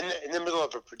in the middle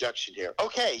of a production here.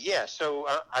 Okay, yeah. So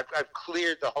I've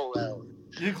cleared the whole hour.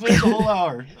 You cleared the whole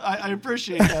hour. I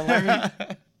appreciate that,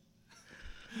 Larry.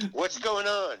 What's going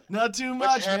on? Not too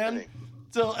What's much, man. happening?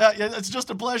 So it's just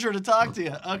a pleasure to talk to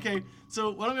you. Okay,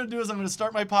 so what I'm going to do is I'm going to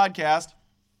start my podcast.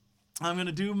 I'm going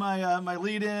to do my my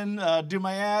lead-in, do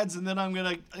my ads, and then I'm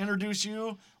going to introduce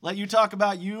you, let you talk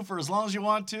about you for as long as you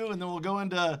want to, and then we'll go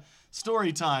into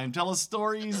story time. Tell us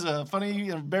stories, funny,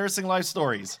 embarrassing life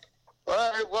stories. All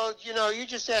right, well, you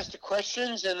just ask the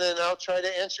questions, and then I'll try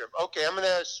to answer them. Okay, I'm going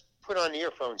to put on the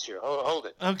earphones here. Hold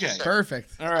it. Okay.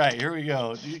 Perfect. All right, here we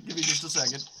go. Give me just a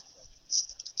second.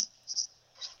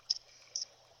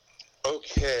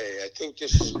 Okay, I think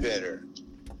this is better.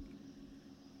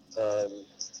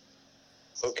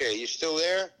 Okay, you still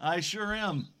there? I sure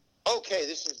am. Okay,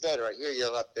 this is better. I hear you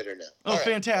a lot better now. Oh, All right,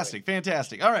 fantastic,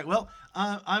 fantastic. All right, well,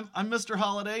 I'm Mr.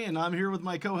 Holiday, and I'm here with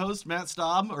my co-host, Matt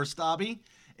Stobby,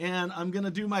 and I'm going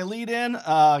to do my lead-in,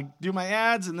 do my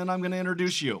ads, and then I'm going to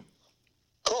introduce you.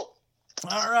 Cool.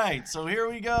 All right, so here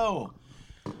we go.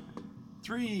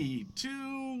 3,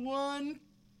 2, 1.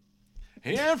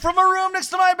 And from a room next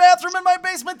to my bathroom in my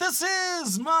basement, this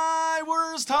is My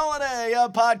Worst Holiday, a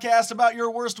podcast about your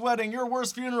worst wedding, your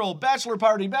worst funeral, bachelor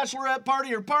party, bachelorette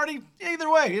party, or party. Either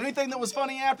way, anything that was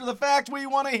funny after the fact, we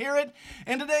want to hear it.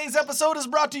 And today's episode is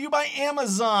brought to you by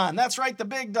Amazon. That's right, the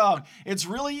big dog. It's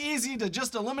really easy to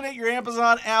just eliminate your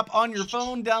Amazon app on your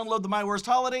phone, download the My Worst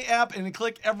Holiday app, and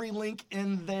click every link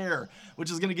in there, which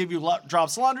is going to give you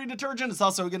Drops Laundry Detergent. It's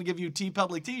also going to give you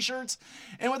TeePublic t-shirts.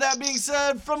 And with that being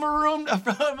said,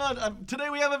 today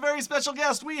we have a very special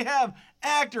guest. We have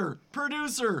actor,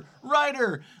 producer,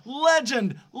 writer,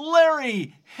 legend,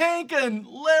 Larry Hankin.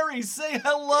 Larry, say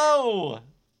hello.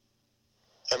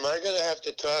 Am I going to have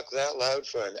to talk that loud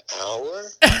for an hour?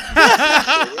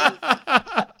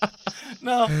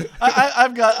 No,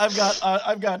 I've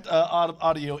got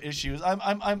audio issues.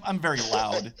 I'm very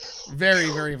loud. Very,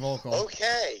 very vocal.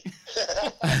 Okay.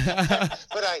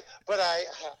 but I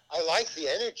like the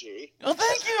energy. Oh,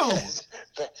 thank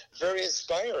you. Very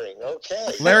inspiring.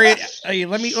 Okay. Larry, hey,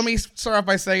 let me start off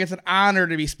by saying it's an honor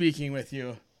to be speaking with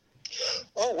you.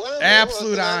 Oh, well,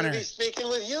 absolute it's an honor to be speaking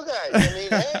with you guys. I mean,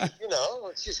 hey,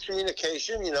 it's just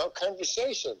communication,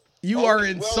 conversation. You are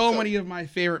in so many of my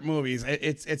favorite movies.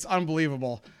 It's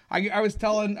unbelievable. I was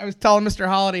telling Mr.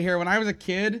 Holiday here, when I was a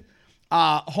kid,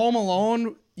 Home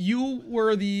Alone, you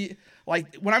were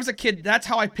when I was a kid, that's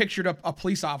how I pictured a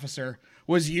police officer,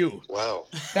 was you. Wow.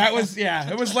 That was,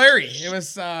 it was Larry. It was,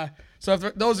 so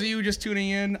if those of you just tuning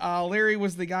in, Larry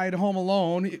was the guy at Home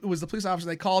Alone. It was the police officer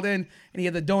they called in, and he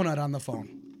had the donut on the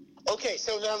phone. Okay,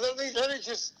 so now let me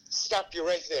just stop you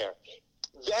right there.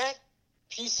 That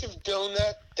piece of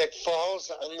donut that falls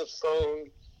on the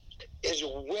phone is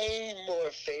way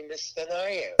more famous than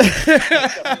I am.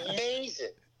 It's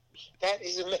amazing. That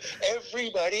is amazing.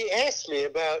 Everybody asks me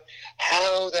about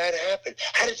how that happened.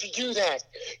 How did you do that?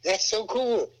 That's so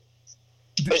cool.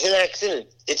 It was an accident.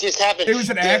 It just happened. It was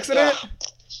an accident?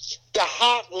 The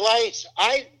hot lights.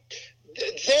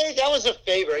 That was a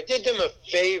favor. I did them a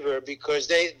favor because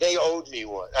they owed me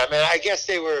one. I mean, I guess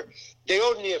they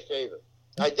owed me a favor.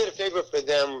 I did a favor for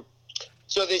them.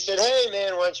 So they said, hey,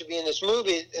 man, why don't you be in this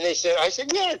movie? And I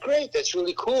said, yeah, great. That's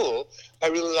really cool. I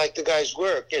really like the guy's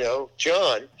work,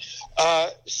 John.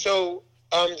 So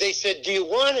they said, do you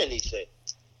want anything?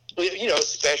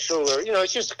 Special or,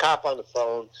 it's just a cop on the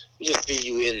phone. We just feed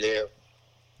you in there.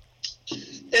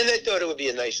 And they thought it would be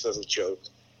a nice little joke.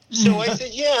 So I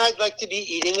said, yeah, I'd like to be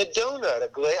eating a donut.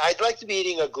 I'd like to be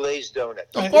eating a glazed donut.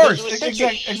 Of course.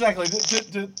 Exactly.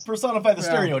 To personify the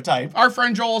stereotype. Our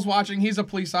friend Joel's watching. He's a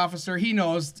police officer. He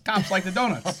knows cops like the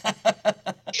donuts.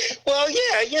 Well,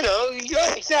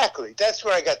 yeah, exactly. That's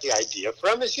where I got the idea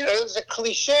from. It was a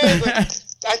cliche, but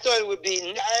I thought it would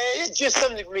be just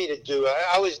something for me to do.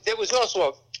 There was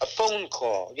also a phone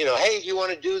call. Hey, if you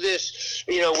want to do this,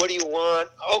 what do you want?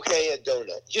 Okay, a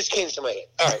donut. Just came to my head.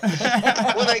 All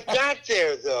right. When I got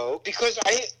there, though, because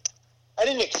I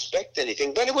didn't expect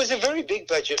anything, but it was a very big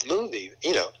budget movie,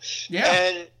 Yeah.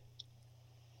 And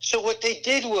so what they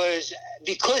did was,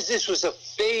 because this was a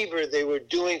favor they were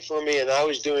doing for me and I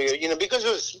was doing it, because it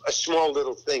was a small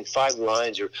little thing, 5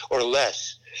 lines or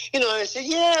less, and I said,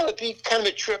 yeah, it would be kind of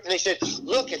a trip. And they said,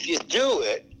 look, if you do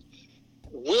it,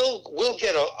 we'll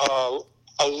get a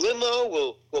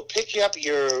limo, we'll pick you up at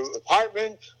your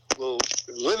apartment, we'll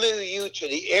limo you to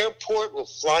the airport, we'll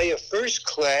fly you first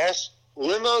class,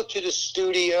 limo to the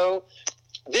studio,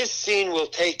 this scene will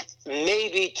take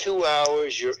maybe 2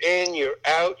 hours. You're in, you're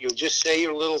out. You'll just say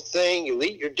your little thing. You'll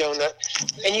eat your donut,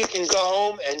 and you can go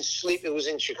home and sleep. It was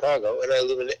in Chicago, and I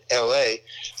live in L.A.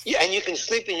 Yeah, and you can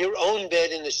sleep in your own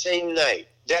bed in the same night.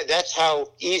 That's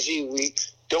how easy we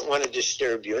don't want to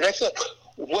disturb you. And I thought,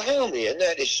 wow, man,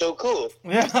 that is so cool.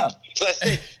 Yeah. Plus,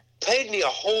 they paid me a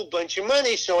whole bunch of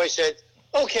money, so I said,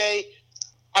 okay,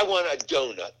 I want a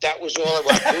donut. That was all I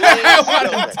wanted.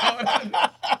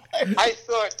 I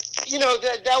thought,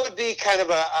 that would be kind of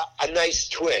a nice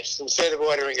twist. Instead of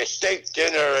ordering a steak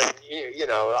dinner and,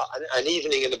 an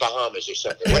evening in the Bahamas or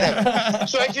something, whatever.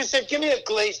 So I just said, give me a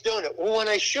glazed donut. Well, when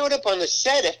I showed up on the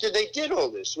set after they did all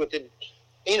this with the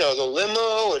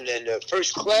limo and then the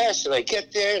first class, and I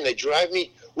get there and they drive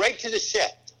me right to the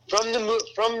set. From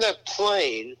the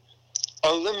plane,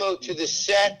 a limo to the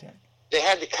set. They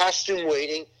had the costume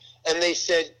waiting, and they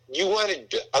said, "You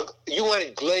wanted a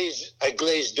glazed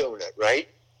donut, right?"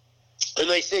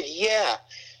 And I said, "Yeah."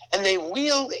 And they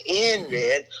wheeled in,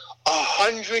 man,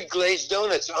 100 glazed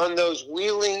donuts on those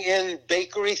wheeling in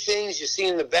bakery things you see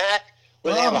in the back,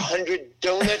 where they have 100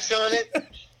 donuts on it.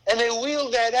 And they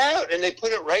wheeled that out, and they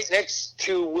put it right next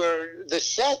to where the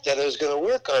set that I was going to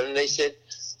work on. And they said,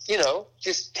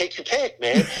 just take your pick,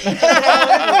 man.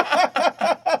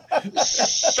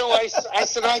 So I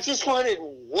said, I just wanted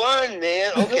one,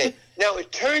 man. Okay. Now,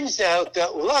 it turns out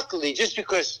that luckily, just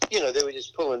because, they were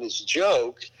just pulling this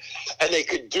joke, and they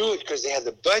could do it because they had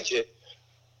the budget,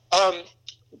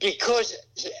 because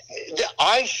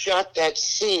I shot that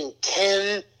scene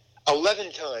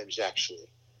 11 times, actually.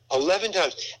 11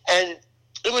 times. And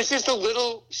it was just a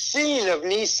little scene of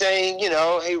me saying,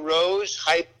 hey, Rose,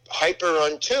 hyper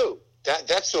on 2.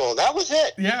 That's all. That was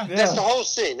it. Yeah. That's the whole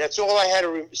scene. That's all I had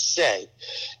to say.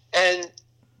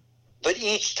 But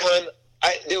each time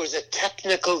there was a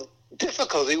technical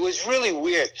difficulty. It was really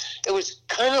weird. It was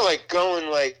kind of like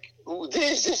going like,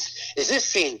 is this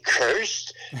scene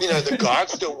cursed? The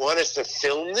gods don't want us to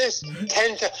film this.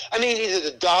 Either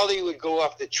the dolly would go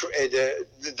off the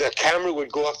camera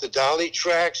would go off the dolly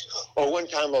tracks, or one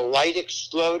time a light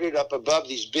exploded up above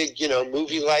these big,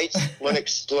 movie lights. One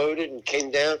exploded and came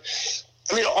down.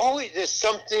 Always there's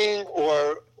something,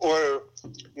 or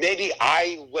maybe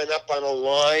I went up on a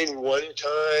line one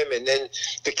time, and then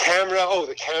the camera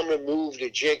moved or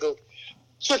jiggled.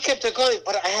 So I kept it going,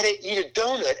 but I had to eat a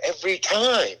donut every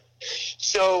time.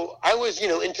 So I was,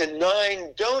 into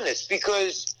 9 donuts,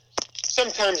 because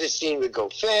sometimes the scene would go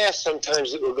fast,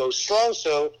 sometimes it would go slow.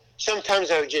 So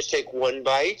sometimes I would just take one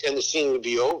bite and the scene would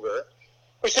be over.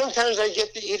 Or sometimes I'd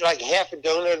get to eat like half a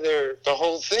donut or the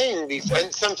whole thing.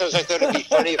 And sometimes I thought it'd be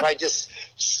funny if I just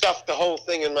stuffed the whole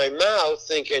thing in my mouth,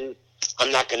 thinking,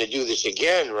 I'm not going to do this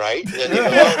again, right? And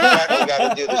then I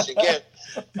got to do this again.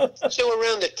 So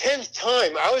around the 10th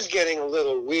time, I was getting a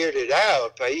little weirded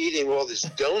out by eating all this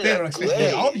donut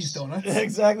glaze. All these donuts.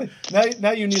 Exactly.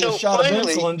 Now you need a shot of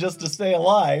insulin just to stay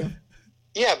alive.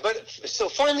 Yeah, but so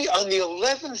finally on the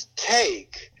 11th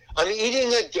take, I'm eating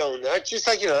a donut, just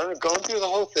like, I'm going through the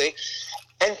whole thing.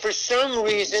 And for some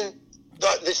reason,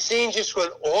 the scene just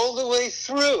went all the way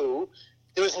through.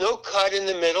 There was no cut in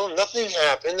the middle. Nothing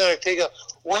happened. And I figure,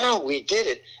 wow, we did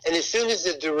it. And as soon as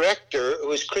the director, it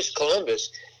was Chris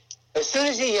Columbus, as soon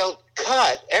as he yelled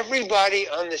cut, everybody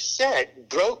on the set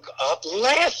broke up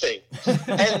laughing.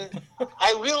 And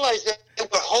I realized that they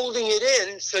were holding it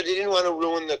in, so they didn't want to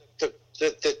ruin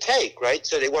the take, right?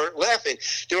 So they weren't laughing.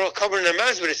 They were all covering their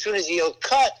mouths, but as soon as he yelled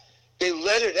cut, they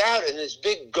let it out, and this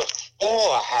big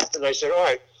guffaw happened. I said, all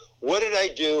right, what did I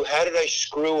do? How did I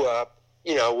screw up?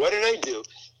 What did I do?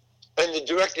 And the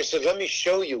director said, let me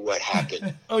show you what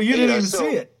happened. Oh, you didn't even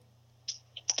see it.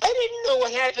 I didn't know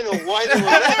what happened or why they were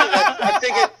laughing. I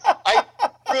figured I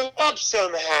screwed up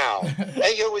somehow. And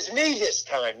it was me this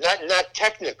time, not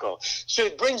technical. So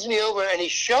he brings me over and he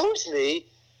shows me.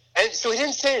 And so he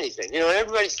didn't say anything. And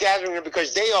everybody's gathering there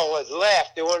because they all had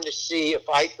laughed. They wanted to see if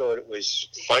I thought it was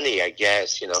funny, I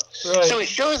guess, Right. So he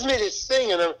shows me this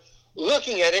thing, and I'm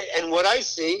looking at it, and what I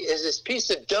see is this piece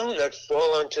of donut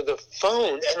fall onto the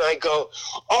phone, and I go,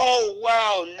 oh,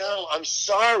 wow, no, I'm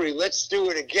sorry, let's do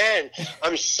it again.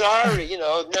 I'm sorry,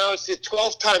 now it's the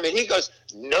 12th time, and he goes,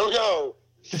 no,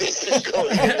 this is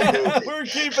going in the movie. We're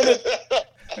keeping it.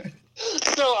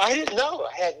 So I didn't know.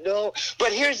 I had no,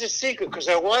 but here's the secret, because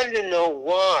I wanted to know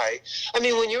why.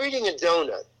 When you're eating a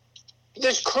donut,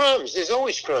 there's crumbs. There's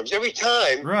always crumbs. Every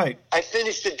time I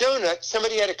finished the donut,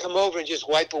 somebody had to come over and just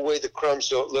wipe away the crumbs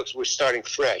so it looks we're starting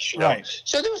fresh. Right.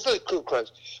 So there was like cool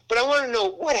crumbs. But I want to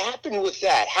know what happened with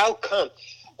that. How come?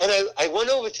 And I went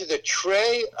over to the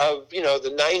tray of,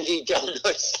 the 90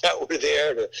 donuts that were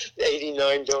there, the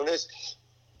 89 donuts.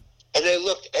 and I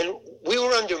looked, and we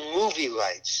were under movie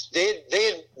lights. They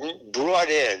had brought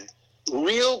in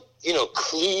real,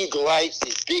 Klieg lights,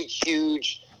 these big,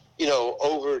 huge,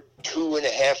 over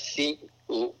 2.5 feet,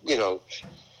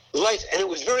 lights, and it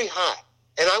was very hot.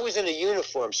 And I was in a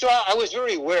uniform, so I was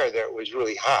very aware that it was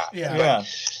really hot. Yeah.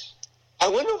 I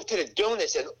went over to the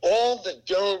donuts, and all the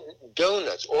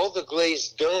donuts, all the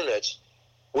glazed donuts,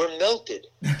 were melted.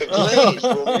 The glaze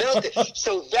were melted.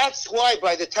 So that's why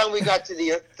by the time we got to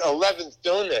the 11th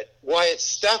donut, why it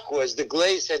stuck was the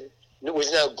glaze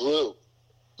was now glue.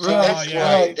 So that's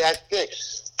why that thing.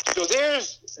 So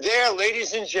there,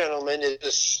 ladies and gentlemen, is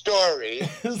the story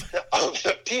of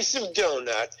a piece of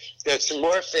donut that's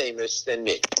more famous than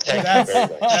me. Thank you very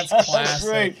much. That's classic. That's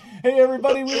great. Hey,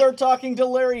 everybody, we are talking to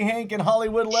Larry Hankin,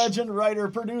 Hollywood legend, writer,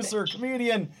 producer,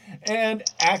 comedian, and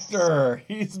actor.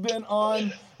 He's been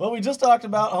on, we just talked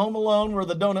about Home Alone, where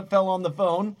the donut fell on the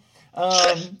phone.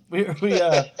 We're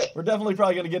definitely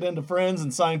probably going to get into Friends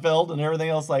and Seinfeld and everything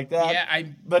else like that.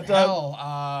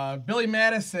 Yeah, Billy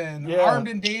Madison, Armed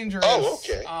and Dangerous. Oh,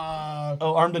 okay.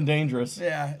 Armed and Dangerous.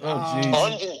 Yeah. Oh, geez.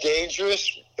 Armed and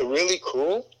Dangerous, really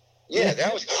cool. Yeah,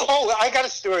 that was. Oh, I got a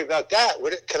story about that.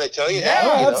 Can I tell you that?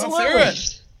 Yeah,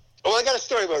 absolutely. Oh, I got a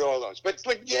story about all those, but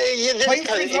yeah, this is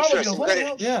kind of interesting.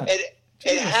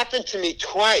 It happened to me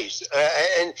twice,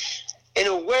 and in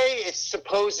a way, it's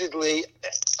supposedly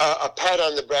a pat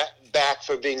on the back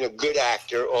for being a good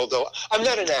actor, although I'm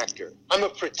not an actor. I'm a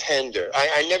pretender.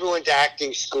 I never went to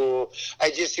acting school.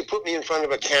 You put me in front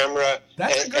of a camera.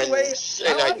 That's a good way.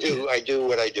 And I do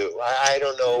what I do. I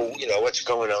don't know, what's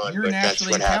going on, You're but that's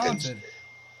what happens. Talented.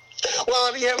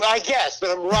 Well, I guess,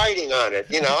 but I'm writing on it,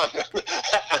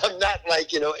 I'm not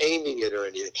aiming it or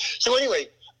anything. So anyway,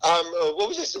 what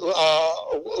was this?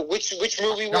 Which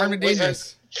movie Armed and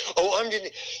Dangerous. Oh, Armed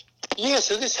and... Yeah,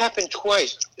 so this happened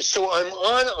twice. So I'm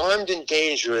on Armed and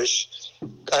Dangerous.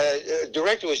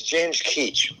 Director was James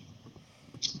Keach.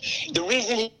 The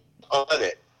reason he was on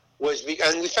it was,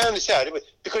 and we found this out,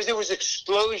 because there was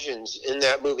explosions in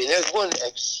that movie. And there's one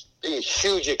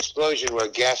huge explosion where a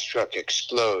gas truck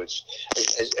explodes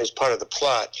as part of the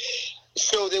plot.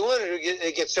 So they wanted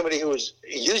to get somebody who was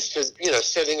used to,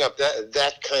 setting up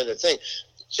that kind of thing.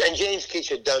 And James Keach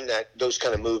had done those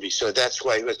kind of movies, so that's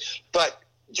why he was. But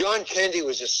John Candy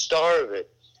was a star of it,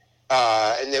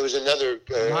 and there was another.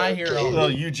 My hero.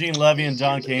 Eugene Levy and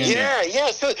John Candy.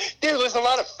 Yeah. So there was a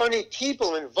lot of funny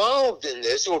people involved in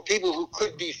this, or people who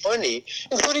could be funny,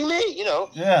 including me.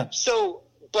 Yeah. So,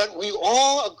 but we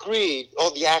all agreed,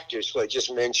 all the actors who I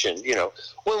just mentioned,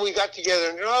 when we got together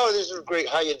and this is great,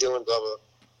 how you doing, blah blah.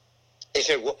 They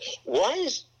said, well, why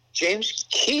is James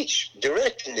Keach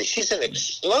directing this? He's an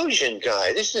explosion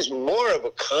guy. This is more of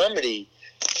a comedy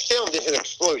film. There's an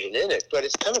explosion in it, but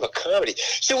it's kind of a comedy.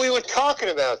 So we were talking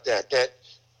about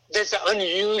that's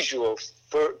unusual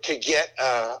to get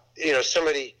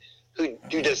somebody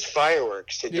who does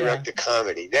fireworks to direct a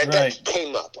comedy. That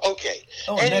came up. Okay.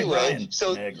 Oh, anyway,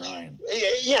 Meg Ryan.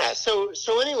 Yeah. So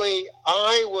anyway,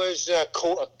 I was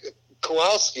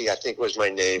Kowalski, I think was my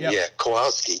name. Yep. Yeah,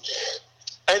 Kowalski.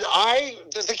 And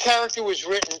the character was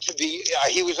written to be,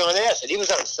 he was on acid. He was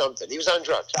on something. He was on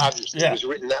drugs, obviously. Yeah. It was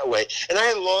written that way. And I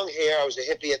had long hair. I was a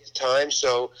hippie at the time,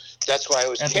 so that's why I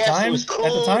was cast. It was cool.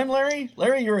 At the time, Larry?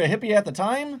 Larry, you were a hippie at the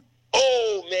time?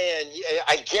 Oh, man,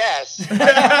 I guess.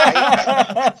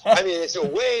 I mean, it's a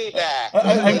way back.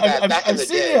 Back in the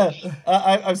day.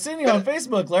 I've seen you on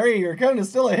Facebook, Larry. You're kind of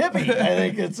still a hippie. I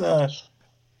think it's...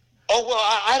 Oh, well,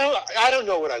 I don't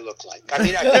know what I look like. I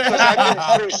mean, because I've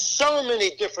been through so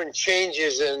many different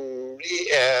changes and,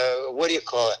 what do you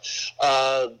call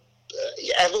it,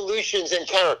 evolutions and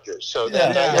characters. So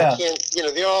that I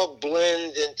can't, they all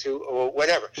blend into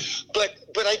whatever.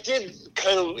 But I did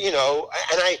kind of, and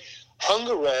I hung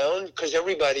around because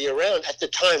everybody around at the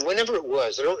time, whenever it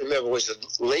was, I don't remember, was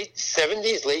it late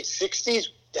 70s, late 60s?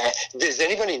 Does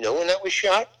anybody know when that was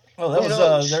shot? Oh, that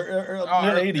was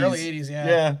early 80s. Early 80s, yeah.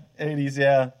 Yeah, 80s,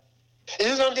 yeah. It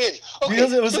was on the edge. Okay,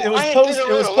 because it was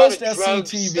post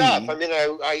SCTV. I mean,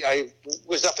 I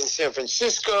was up in San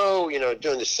Francisco,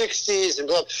 during the 60s and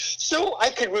blah. So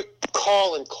I could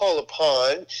recall and call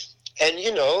upon,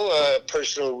 and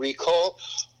personal recall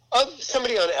of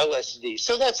somebody on LSD.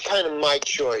 So that's kind of my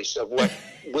choice of what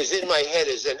was in my head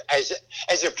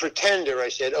as a pretender. I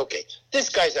said, okay, this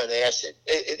guy's on acid.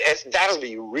 That'll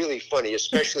be really funny,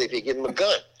 especially if you give him a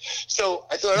gun. So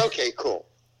I thought, okay, cool.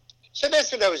 So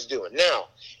that's what I was doing. Now,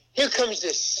 here comes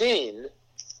this scene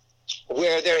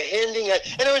where they're handing out,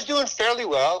 and I was doing fairly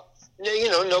well.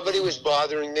 nobody was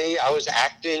bothering me. I was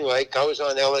acting like I was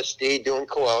on LSD doing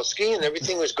Kowalski, and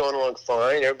everything was going along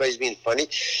fine. Everybody's being funny.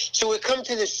 So we come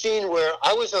to the scene where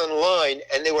I was online,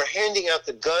 and they were handing out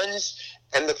the guns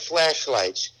and the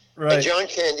flashlights. Right. And John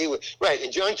Candy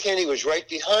was right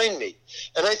behind me,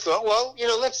 and I thought, well,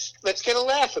 let's get a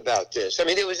laugh about this. I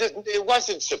mean, it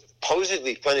wasn't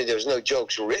supposedly funny. There was no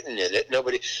jokes written in it.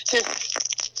 Nobody.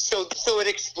 So it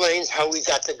explains how we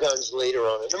got the guns later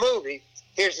on in the movie.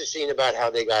 Here's the scene about how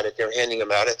they got it. They're handing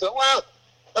them out. I thought, wow,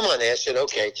 I'm on acid.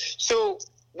 Okay. So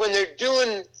when they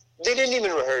didn't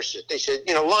even rehearse it. They said,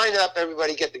 line up,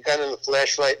 everybody get the gun and the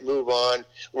flashlight, move on.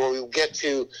 When we get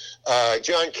to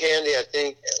John Candy, I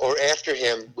think, or after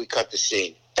him, we cut the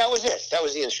scene. That was it. That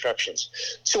was the instructions.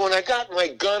 So when I got my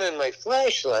gun and my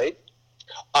flashlight,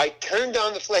 I turned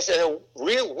on the flashlight, and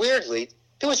real weirdly,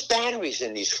 there was batteries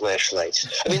in these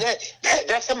flashlights. I mean,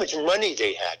 that's how much money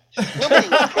they had. Nobody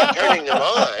was turning them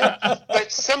on,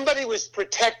 but somebody was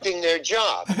protecting their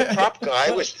job. The prop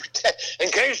guy was in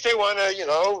case they want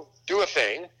to, do a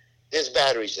thing. There's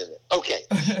batteries in it. Okay.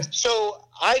 So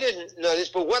I didn't know this,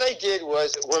 but what I did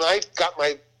was when I got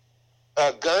my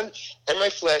gun and my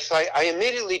flashlight, I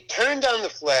immediately turned on the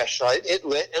flashlight. It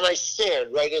lit, and I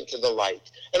stared right into the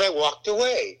light, and I walked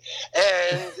away.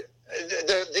 And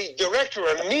the director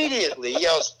immediately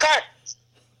yells, "Cut!"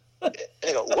 And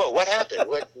I go, what happened?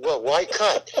 Why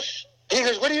cut? He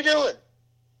goes, "What are you doing?"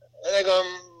 And I go,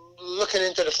 "I'm looking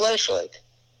into the flashlight."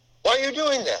 "Why are you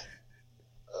doing that?"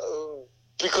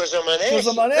 Because I'm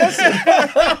on acid.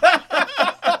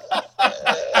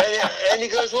 And he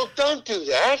goes, "Well, don't do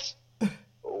that."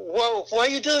 "Well, why are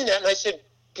you doing that?" And I said,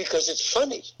 "Because it's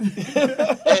funny."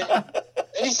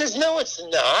 And he says, "No, it's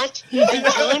not."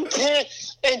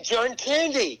 And John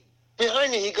Candy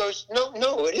behind me, he goes,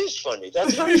 No, it is funny.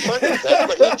 That's very funny. That's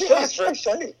what he did. It's very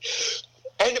funny.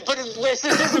 But this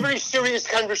is a very serious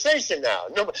conversation now.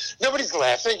 Nobody's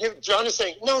laughing. John is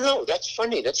saying, no, that's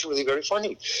funny. That's really very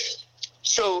funny.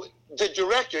 So the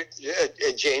director,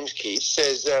 James Keith,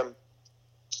 says,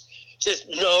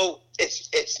 "No,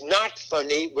 it's not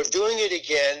funny. We're doing it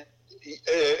again."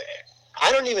 I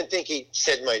don't even think he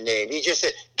said my name. He just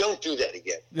said, "Don't do that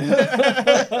again."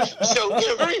 So,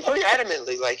 very, very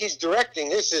adamantly, like he's directing.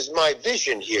 This is my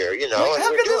vision here, How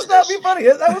could this not be funny?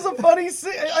 That was a funny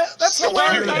scene. That's so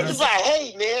hilarious.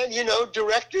 Hey, man,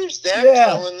 directors, they're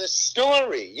telling the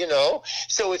story,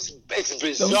 So it's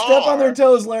bizarre. Don't step on their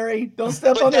toes, Larry. Don't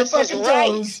step on their fucking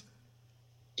toes.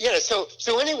 Yeah, so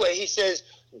anyway, he says,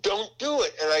 "Don't do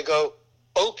it." And I go,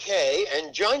 "Okay."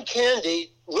 And John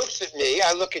Candy looks at me,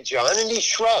 I look at John, and he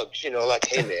shrugs, like,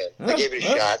 "Hey, man, I gave it a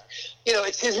shot."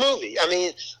 It's his movie. I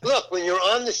mean, look, when you're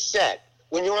on the set,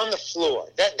 when you're on the floor,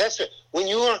 when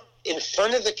you're in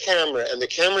front of the camera and the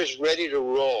camera's ready to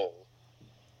roll,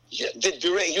 you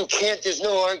can't, there's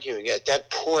no arguing at that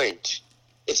point.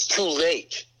 It's too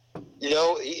late.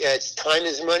 It's time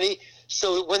is money.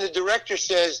 So when the director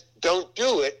says, "Don't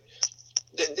do it,"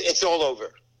 it's all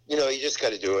over. You just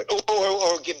got to do it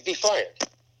or be fired.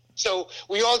 So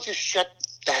we all just shut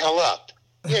the hell up.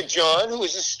 Yeah, John, who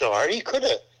was a star, he could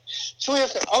have. So we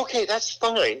have to, okay, that's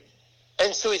fine.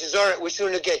 And so he says, "All right, we're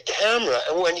going to get camera."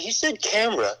 And when he said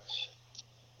camera,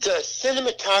 the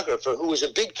cinematographer, who was a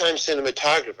big-time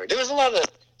cinematographer, there was a lot of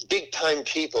big-time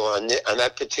people on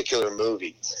that particular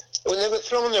movie. When they were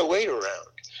throwing their weight around.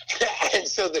 And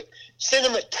so the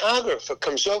cinematographer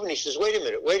comes over and he says, wait a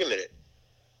minute.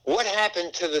 What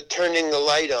happened to the turning the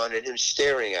light on and him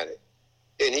staring at it?"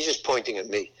 And he's just pointing at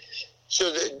me.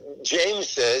 So James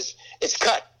says, "It's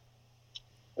cut."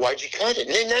 "Why'd you cut it?"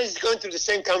 And then he's going through the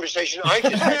same conversation I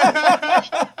just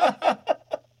had.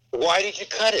 "Why did you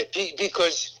cut it?"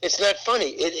 Because it's not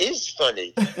funny. It is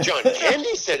funny. John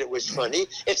Candy said it was funny.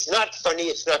 It's not funny.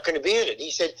 It's not going to be in it.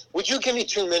 He said, "Would you give me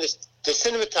 2 minutes?" The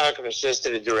cinematographer says to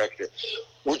the director,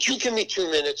 "Would you give me 2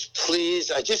 minutes,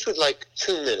 please? I just would like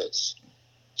 2 minutes."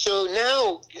 So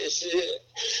now,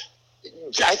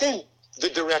 I think the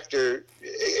director,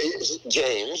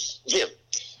 Jim,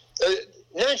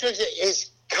 now is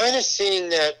kind of seeing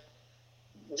that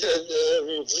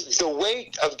the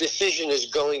weight of decision is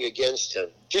going against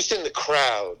him, just in the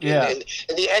crowd. Yeah. And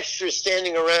the extras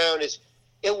standing around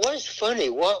it was funny.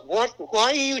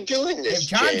 Why are you doing this, If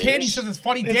John James? Candy says it's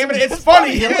funny, damn it, it's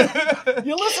funny.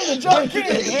 You listen to John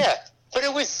Candy. Yeah. But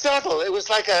it was subtle. It was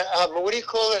like what do you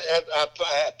call it? A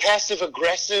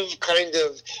passive-aggressive kind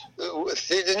of.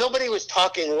 Nobody was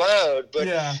talking loud, but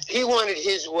he wanted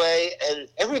his way, and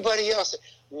everybody else.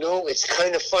 No, it's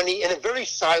kind of funny in a very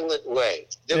silent way.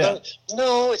 Going,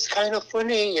 no, it's kind of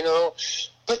funny,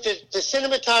 But the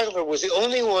cinematographer was the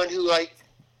only one who,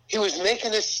 he was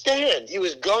making a stand. He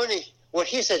was going. what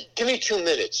he said, give me 2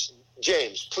 minutes,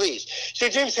 James, please. So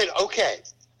James said, okay.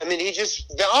 I mean, he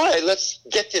just, all right, let's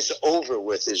get this over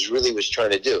with, is really was trying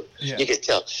to do. Yeah. You could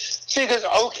tell. So he goes,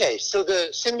 okay. So the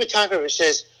cinematographer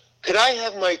says, could I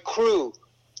have my crew,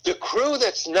 the crew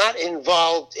that's not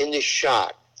involved in this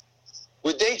shot,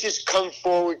 would they just come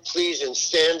forward, please, and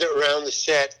stand around the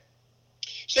set?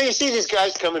 So you see these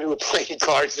guys coming who are playing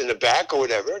cards in the back or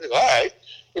whatever. All right.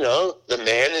 You know, the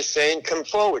man is saying, come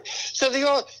forward. So there's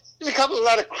a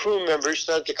lot of crew members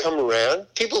started to come around,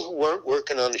 people who weren't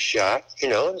working on the shot, you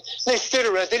know. And they stood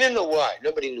around. They didn't know why.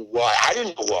 Nobody knew why. I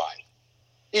didn't know why.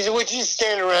 He said, would you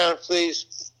stand around,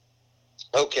 please?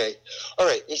 Okay. All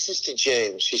right. He says to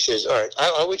James, he says, all right,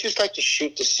 I would just like to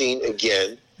shoot the scene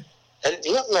again. And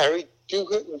let Larry do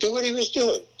what he was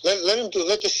doing.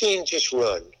 Let the scene just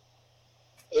run.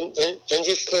 And then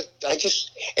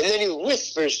he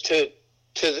whispers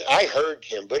I heard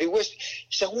him, but he whispered,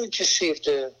 he said, I want to see if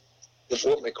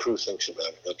what my crew thinks about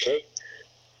it, okay?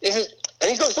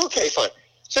 And he goes, okay, fine.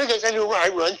 So he goes, I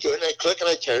run to it, and I click, and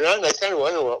I turn it on, and I kind of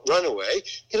run away.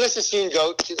 He lets the scene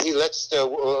go. He lets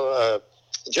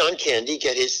John Candy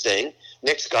get his thing,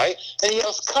 next guy, and he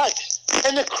yells, cut.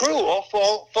 And the crew all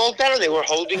fall down. They were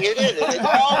holding it in. And they go,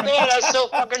 oh, man, that's so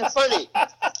fucking funny.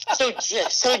 So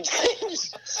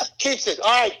James keeps it. All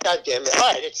right, goddamn it.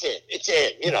 All right, it's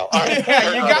in. You know, all right. You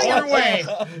got your way.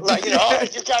 Like, you know, all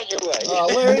right, you got your way.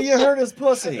 Larry, you hurt his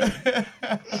pussy.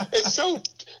 It's so. And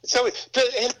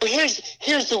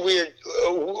here's the weird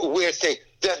thing.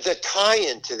 The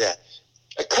tie-in to that.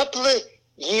 A couple of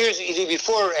years either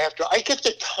before or after, I get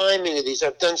the timing of these.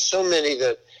 I've done so many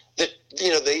that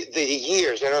the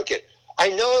years I don't get. I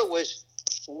know it was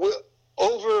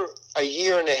over a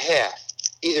year and a half,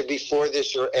 either before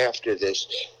this or after this,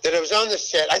 that I was on the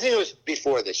set. I think it was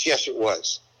before this. Yes, it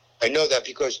was. I know that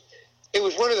because it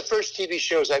was one of the first TV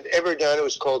shows I've ever done. It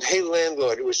was called Hey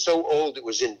Landlord. It was so old it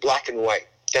was in black and white.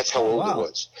 That's how old it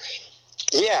was.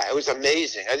 Yeah, it was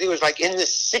amazing. I think it was like in the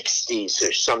 60s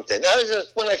or something. That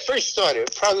was when I first started.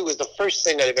 It probably was the first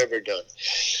thing I've ever done.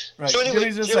 Right. So anyway,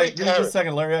 give me just a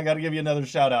second, Larry. I got to give you another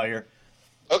shout out here.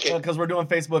 Okay. Because we're doing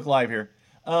Facebook Live here.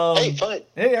 Hey, fine.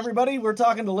 Hey, everybody. We're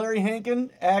talking to Larry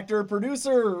Hankin, actor,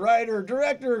 producer, writer,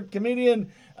 director,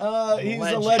 comedian. He's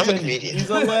a legend. I'm a comedian. He's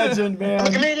a legend, man. I'm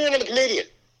a comedian.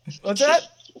 What's that?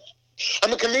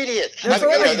 I'm a comedian. That's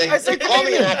right. They I said call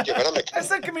me an comedian. actor, but I'm I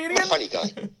said comedian. I'm a funny guy.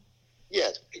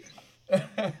 Yeah.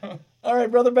 All right,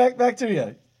 brother. Back to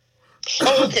you.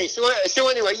 Oh, okay. So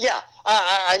anyway, yeah.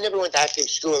 I never went to acting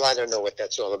school. I don't know what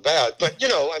that's all about. But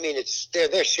I mean,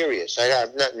 they're serious.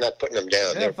 I'm not putting them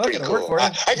down. Yeah, they're fuck pretty it, cool. work for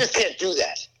it. I just can't do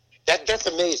that. That's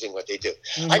amazing what they do.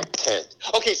 Mm-hmm. I can't.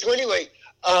 Okay. So anyway,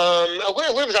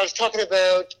 where was I was talking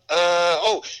about?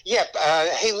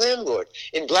 Hey Landlord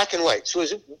in black and white. So it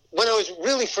was when I was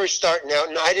really first starting out,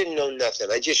 and I didn't know nothing.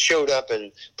 I just showed up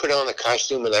and put on a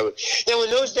costume, and I would. Now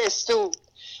in those days, still,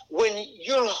 when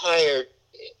you're hired,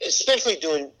 especially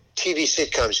doing TV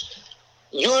sitcoms,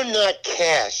 you're not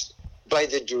cast by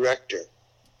the director.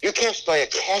 You're cast by a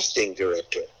casting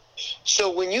director.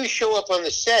 So when you show up on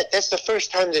the set, that's the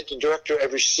first time that the director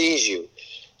ever sees you.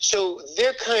 So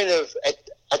they're kind of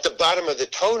at the bottom of the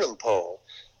totem pole.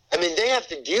 I mean, they have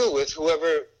to deal with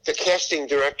whoever the casting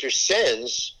director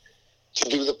sends to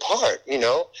do the part,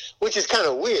 which is kind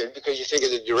of weird because you figure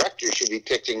the director should be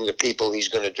picking the people he's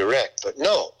going to direct, but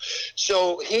no.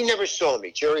 So he never saw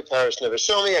me. Jerry Paris never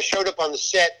saw me. I showed up on the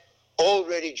set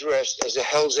already dressed as a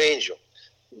Hell's Angel.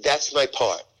 That's my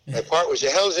part. My part was a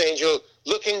Hell's Angel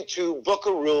looking to book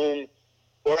a room.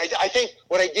 Or I think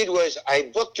what I did was I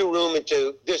booked a room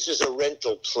this is a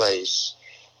rental place.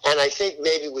 And I think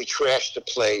maybe we trashed the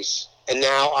place. And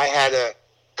now I had to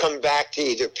come back to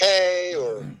either pay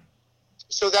or...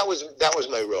 So that was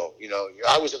my role.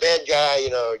 I was a bad guy,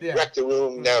 you wrecked the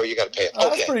room, now you got to pay it. Oh,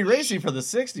 okay. That's pretty racy for the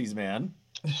 60s, man.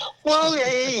 Well,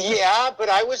 yeah, but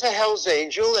I was a Hell's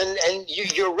Angel, and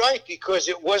you're right, because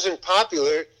it wasn't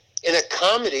popular in a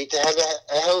comedy to have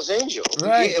a Hell's Angel.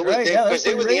 Right, because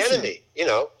they were the enemy,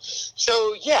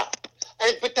 So, yeah.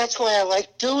 But that's why I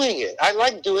like doing it. I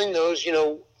like doing those,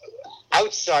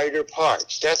 outsider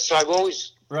parts. I've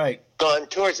always gone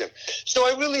towards them. So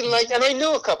I really liked, and I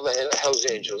knew a couple of Hell's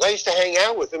Angels. I used to hang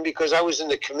out with them because I was in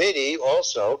the committee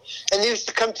also, and they used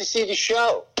to come to see the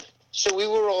show. So we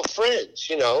were all friends,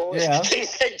 Yeah. They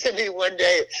said to me one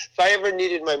day, if I ever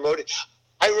needed my motor,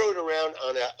 I rode around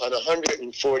on a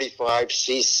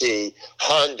 145cc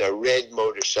Honda red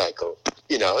motorcycle,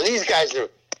 and these guys are,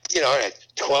 at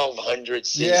 1,200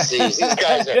 cc's. These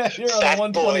guys are you're fat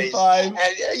on boys. 125. And,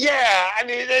 I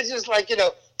mean, they're just like,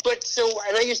 But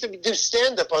and I used to do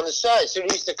stand-up on the side. So they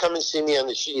used to come and see me on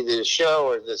either the show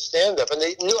or the stand-up, and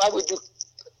they knew I would do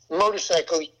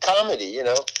motorcycle comedy, And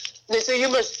they say, hey,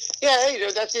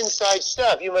 that's inside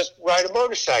stuff. You must ride a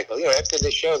motorcycle. After the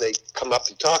show, they come up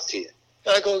and talk to you.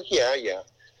 And I go, yeah.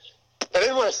 I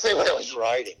didn't want to say what I was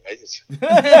riding.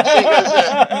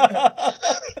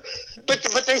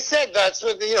 But they said that's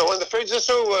what, when the phrase is,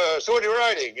 so what are you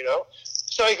riding,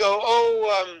 So I go,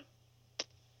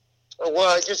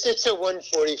 well, it's a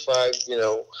 145,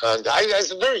 Honda. I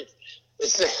was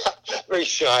very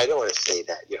shy. I don't want to say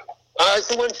that,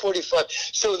 it's a 145.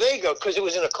 So they go, because it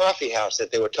was in a coffee house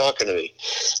that they were talking to me.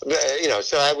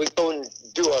 So I would go and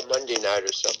do a Monday night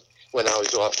or something when I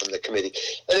was off from the committee.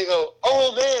 And they go,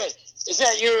 oh, man, is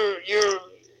that your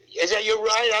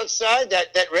ride outside,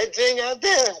 that red thing out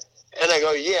there? And I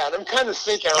go, yeah. And I'm kind of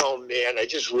thinking, oh, man, I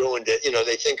just ruined it.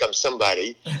 They think I'm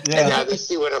somebody. Yeah. And now they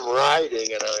see what I'm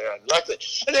riding, and I'm nothing.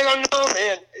 And they go, no,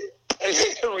 man. And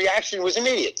the reaction was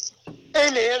immediate. Hey,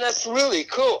 man, that's really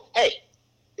cool. Hey,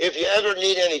 if you ever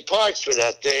need any parts for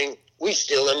that thing, we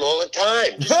steal them all the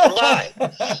time. Just come by.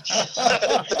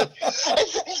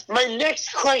 My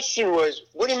next question was,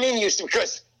 what do you mean you steal?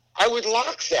 Because I would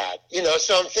lock that,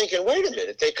 so I'm thinking, wait a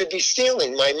minute, they could be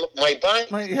stealing my bike.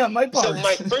 My parts. So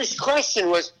my first question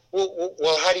was,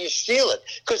 well, how do you steal it?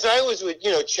 Because I always would,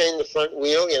 chain the front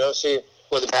wheel,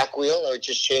 the back wheel, I would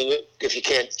just chain it, if you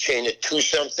can't chain it to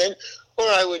something,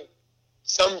 or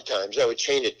sometimes I would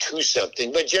chain it to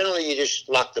something, but generally you just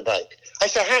lock the bike. I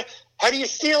said, how do you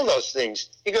steal those things?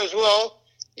 He goes, well,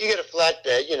 you get a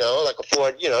flatbed, like a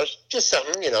Ford, just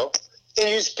something, and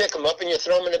you just pick them up and you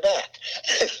throw them in the back.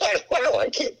 I thought, wow, I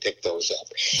can't pick those up.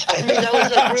 I mean, that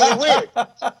was really weird.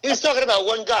 He was talking about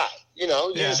one guy, you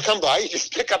just come by, you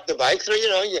just pick up the bike, so,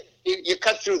 you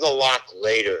cut through the lock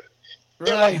later.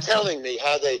 They're like telling me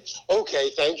how okay,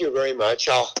 thank you very much.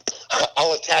 I'll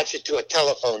attach it to a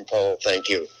telephone pole, thank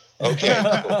you. Okay,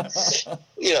 cool.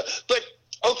 But,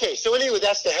 okay, so anyway,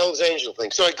 that's the Hell's Angel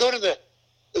thing. So I go to the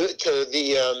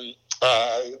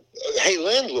Hey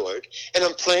Landlord, and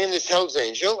I'm playing this Hell's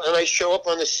Angel, and I show up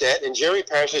on the set, and Jerry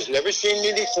Parrish has never seen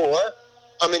me before.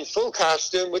 I'm in full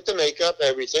costume with the makeup,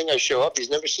 everything. I show up, he's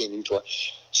never seen me before.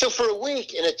 So for a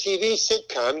week in a TV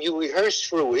sitcom, you rehearse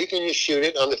for a week and you shoot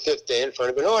it on the 5th day in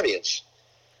front of an audience.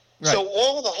 Right. So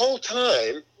the whole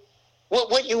time,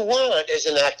 what you want as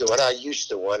an actor, what I used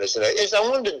to want as an actor, is I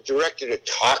wanted the director to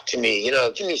talk to me,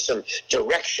 give me some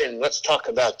direction. Let's talk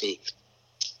about the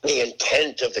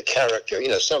intent of the character,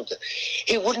 something.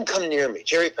 He wouldn't come near me.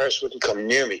 Jerry Parrish wouldn't come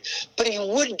near me. But he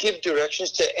would give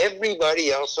directions to everybody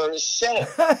else on the set.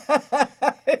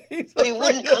 But he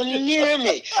wouldn't come near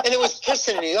me. And it was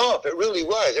pissing me off. It really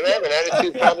was. And I have an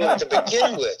attitude problem to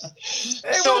begin with.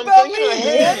 Hey, so I'm going,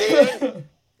 hey, man.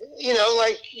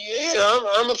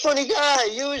 I'm a funny guy.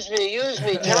 Use me.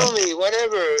 Tell me,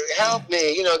 whatever. Help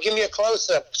me. Give me a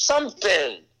close-up.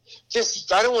 Something.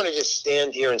 I don't want to just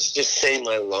stand here and just say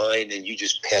my line and you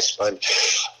just pass by me.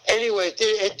 Anyway,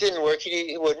 it didn't work.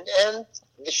 He wouldn't. And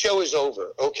the show is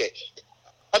over. Okay.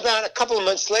 About a couple of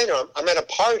months later, I'm at a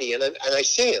party and I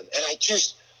see him. And I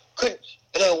just couldn't.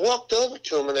 And I walked over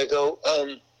to him and I go,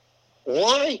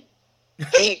 why?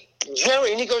 Hey,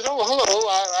 Jerry. And he goes, oh, hello.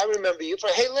 I remember you.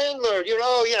 Hey, Landlord.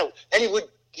 And he would.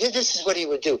 This is what he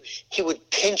would do. He would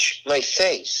pinch my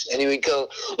face, and he would go,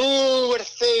 "Ooh, what a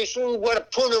face! Ooh, what a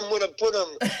punum! What a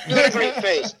punum! You got a great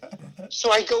face."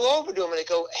 So I go over to him and I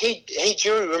go, "Hey,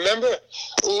 Jerry, remember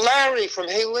Larry from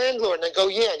Hey Landlord?" And I go,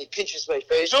 "Yeah." And he pinches my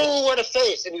face. "Oh, what a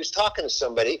face!" And he was talking to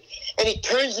somebody, and he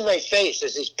turns in my face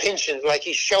as he's pinching, like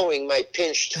he's showing my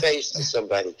pinched face to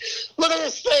somebody. Look at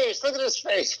this face! Look at this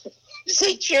face! You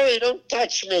say, "Jerry, don't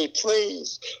touch me,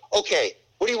 please." Okay,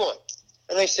 what do you want?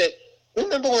 And I said,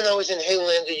 remember when I was in Hey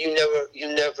Landlord,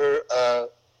 you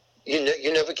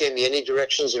never gave me any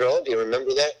directions at all? Do you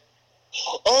remember that?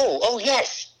 Oh,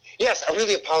 yes. Yes, I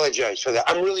really apologize for that.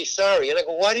 I'm really sorry. And I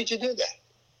go, why did you do that?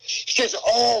 He says,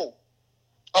 oh,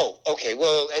 okay.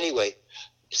 Well, anyway,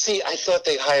 see, I thought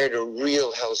they hired a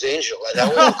real Hell's Angel, and I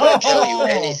wasn't going to tell you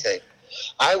anything.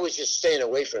 I was just staying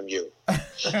away from you. And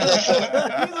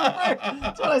I thought,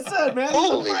 that's what I said, man.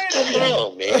 Holy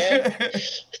cow, man.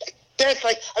 That's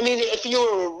like, I mean, if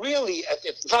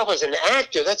I was an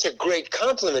actor, that's a great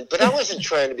compliment, but I wasn't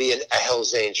trying to be a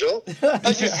Hell's Angel. I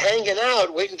was just hanging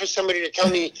out, waiting for somebody to tell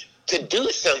me to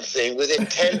do something with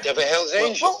intent of a Hell's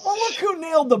Angel. Well, look who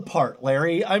nailed the part,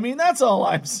 Larry. I mean, that's all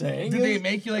I'm saying. Did they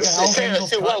make you like a Hell's Angels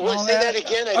cut? Say that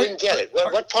again? I didn't get it.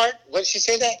 What part? What did she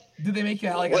say that? Did they make you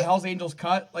like a Hell's Angels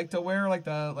cut, like to wear, like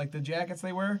the jackets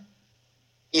they wear?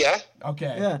 Yeah.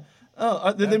 Okay. Yeah.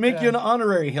 Oh, did they make you an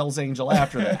honorary Hell's Angel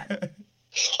after that?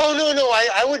 Oh no,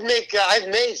 I would make. I've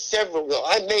made several. Well,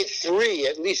 I've made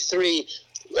at least three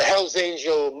Hell's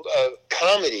Angel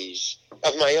comedies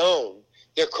of my own.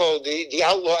 They're called the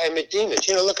Outlaw Emmett Demus.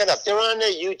 You know, look it up. They're on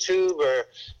YouTube or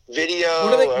video.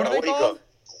 What are they called?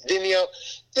 Vimeo.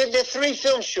 They're three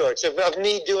film shorts of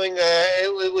me doing.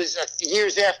 It was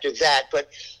years after that, but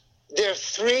there are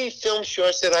three film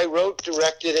shorts that I wrote,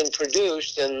 directed, and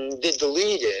produced, and did the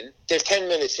lead in. They're 10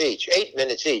 minutes each, 8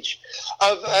 minutes each.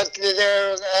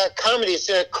 They're comedies.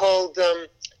 They're called. The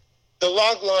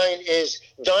log line is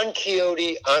Don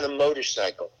Quixote on a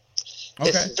motorcycle.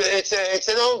 Okay. It's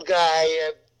an old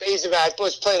guy.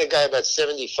 Was playing a guy about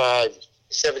 75,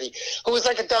 70, who was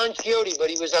like a Don Quixote, but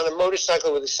he was on a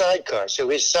motorcycle with a sidecar. So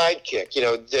his sidekick,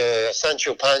 the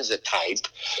Sancho Panza type,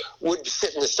 would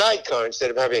sit in the sidecar instead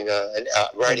of having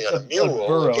riding on a mule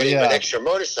or getting an extra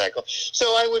motorcycle. So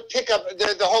I would pick up,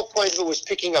 the whole point of it was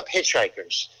picking up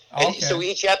hitchhikers. Okay. And so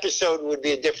each episode would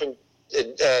be a different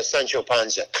Sancho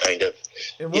Panza kind of.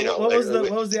 And what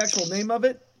was the actual name of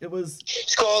it?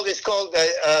 It's called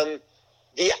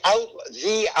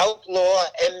The Outlaw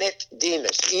Emmett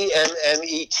Demus.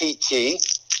 EMMETT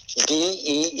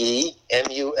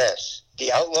DEEMUS.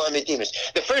 The Outlaw Emmett Demus.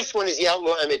 The first one is The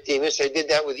Outlaw Emmett Demus. I did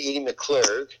that with Edie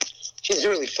McClurg. She's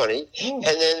really funny. And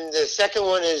then the second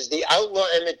one is The Outlaw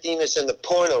Emmett Demus and the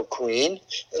Porno Queen.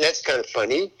 And that's kind of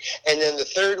funny. And then the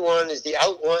third one is The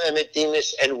Outlaw Emmett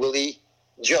Demus and Willie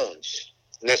Jones.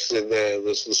 And that's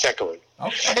the second one.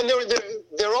 Okay. And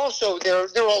they're also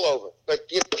all over. But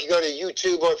if you go to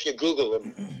YouTube or if you Google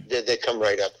them, they come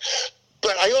right up.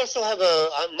 But I also have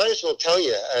I might as well tell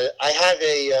you, I have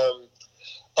a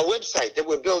website that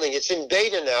we're building. It's in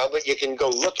beta now, but you can go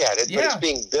look at it. Yeah. But it's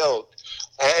being built,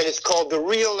 and it's called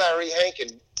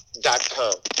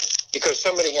thereallarryhankin.com because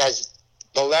somebody has.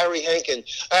 The Larry Hankin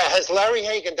has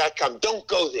LarryHankin.com. Don't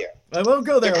go there. I won't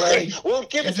go there, Larry. Won't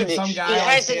give it Is to it me. some guy He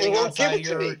has it. He standing won't give outside it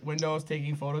to your me. windows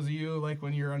taking photos of you, like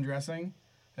when you're undressing?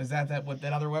 Is that what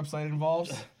that other website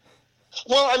involves?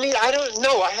 Well, I mean, I don't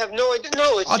know. I have no idea.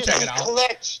 No, it's I'll just check he it out.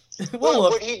 collects. We'll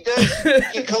look. What he does,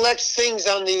 he collects things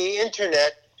on the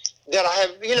internet that I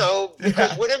have,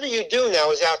 because whatever you do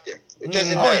now is out there. It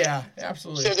doesn't Oh matter. yeah,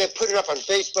 absolutely. So they put it up on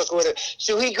Facebook or whatever.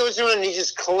 So he goes around and he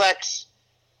just collects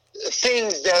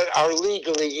things that are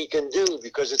legally he can do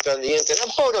because it's on the internet.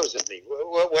 Photos of me,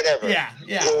 whatever. Yeah.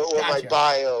 Or my Gotcha.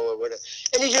 bio or whatever.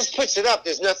 And he just puts it up.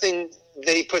 There's nothing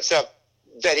that he puts up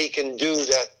that he can do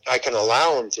that I can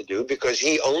allow him to do because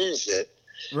he owns it.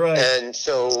 Right. And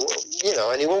so,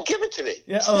 and he won't give it to me.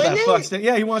 Yeah. Oh, that fucks it.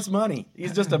 Yeah, he wants money.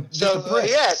 He's just a prick.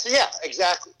 Yes, yeah,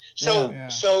 exactly. So, Yeah.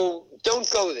 so don't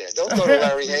go there. Don't go to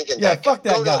Larry Hankin. Yeah, fuck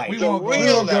that guy. We won't go. We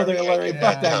won't go there, Larry.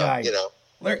 Fuck that guy.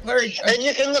 Larry, And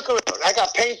you can look around. I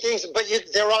got paintings, but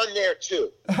they're on there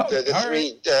too. The all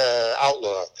three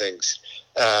outlaw things,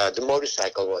 the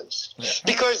motorcycle ones.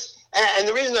 Because, and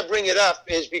the reason I bring it up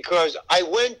is because I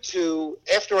went to,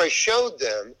 after I showed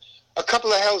them, a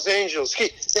couple of Hells Angels.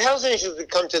 The Hells Angels would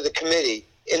come to the committee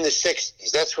in the 60s.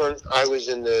 That's when I was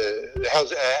in the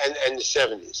Hells, and the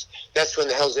 70s. That's when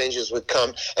the Hells Angels would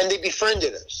come, and they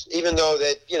befriended us, even though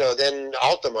that, then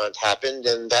Altamont happened,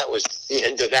 and that was the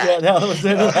end of that. Yeah, that was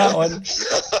the end of that one.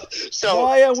 So,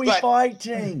 why are we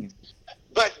fighting?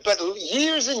 But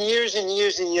years and years and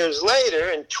years and years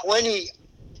later, in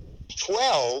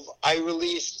 2012, I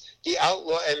released The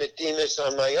Outlaw Emmett Demus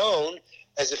on my own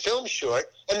as a film short,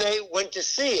 and they went to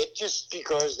see it just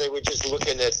because they were just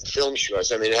looking at film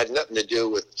shorts. I mean, it had nothing to do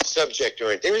with the subject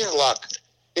or anything. It was luck.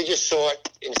 They just saw it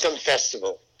in some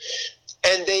festival.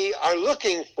 And they are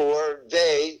looking for,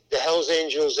 the Hells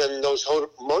Angels and those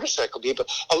motorcycle people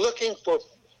are looking for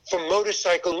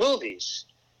motorcycle movies,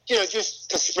 just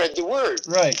to spread the word.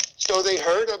 Right. So they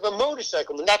heard of a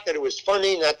motorcycle. Not that it was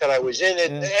funny, not that I was in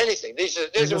it, anything. They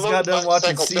just got done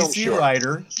watching CC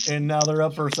Rider, and now they're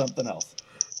up for something else.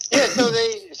 Yeah,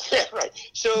 right.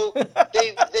 So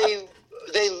they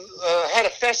had a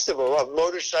festival of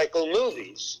motorcycle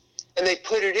movies, and they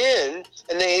put it in,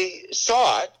 and they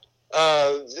saw it,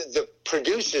 the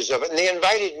producers of it, and they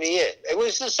invited me in. It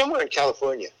was somewhere in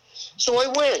California. So I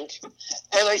went,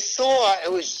 and I saw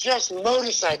it was just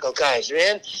motorcycle guys,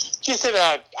 man. Just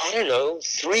about,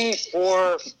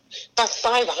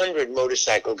 500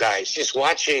 motorcycle guys just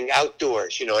watching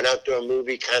outdoors, an outdoor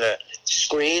movie kind of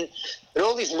screen. And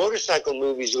all these motorcycle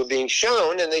movies were being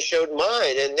shown, and they showed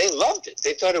mine, and they loved it.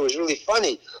 They thought it was really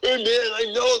funny. Hey, man, I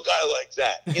know a guy like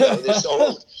that. This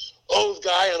old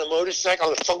guy on a motorcycle,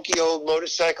 on a funky old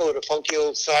motorcycle with a funky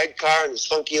old sidecar and this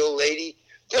funky old lady.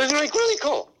 It was like really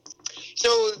cool.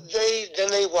 So they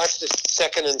watched the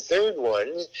second and third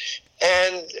one,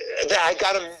 and I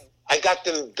I got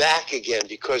them back again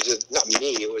because of, not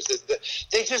me, it was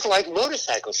they just like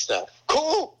motorcycle stuff.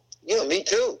 Cool. Me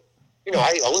too.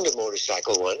 I owned a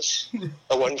motorcycle once,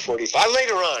 a 145.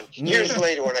 Later on, years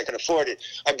later when I could afford it,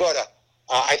 I bought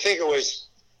I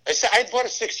bought a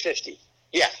 650.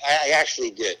 Yeah, I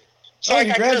actually did. So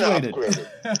you graduated.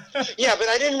 Yeah, but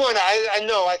I didn't want to.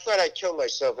 I thought I'd kill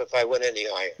myself if I went any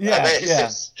higher. Yeah,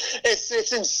 it's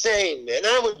insane, man.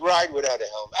 I would ride without a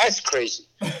helmet. That's crazy.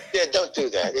 Yeah, don't do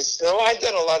that. I've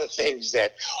done a lot of things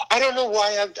that I don't know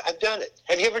why I've done it.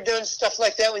 Have you ever done stuff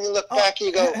like that when you look back and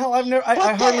you go, hell, I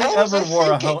hardly ever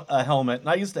wore a helmet. And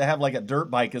I used to have like a dirt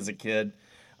bike as a kid.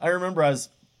 I remember I was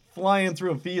flying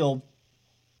through a field,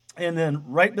 and then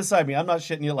right beside me, I'm not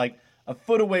shitting you, like a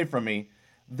foot away from me,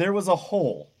 there was a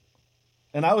hole,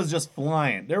 and I was just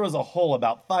flying. There was a hole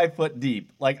about 5 foot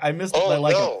deep. Like I missed it by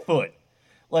like a foot.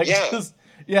 Like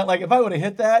like if I would have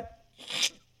hit that,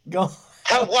 go.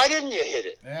 Why didn't you hit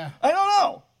it? Yeah, I don't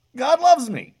know. God loves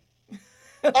me.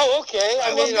 Oh, okay.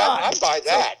 I buy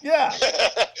that. So, yeah.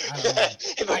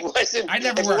 If it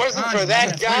wasn't for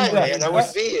that guy, man, I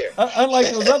wouldn't be here.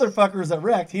 Unlike those other fuckers that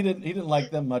wrecked, he didn't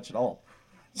like them much at all.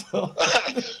 So.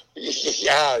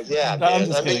 Yeah. No, I'm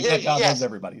just kidding. God loves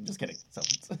everybody. Just kidding. So.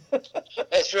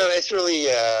 It's really.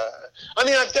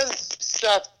 I've done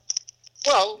stuff.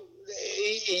 Well,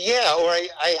 yeah, or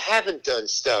I haven't done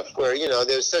stuff where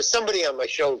there's somebody on my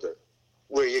shoulder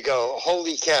where you go,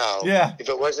 holy cow! Yeah. If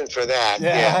it wasn't for that,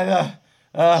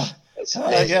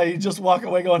 yeah, you just walk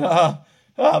away going,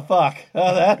 fuck,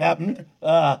 that happened.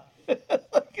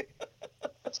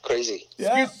 It's crazy.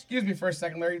 Yeah. Excuse me for a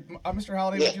second, Larry. Mr.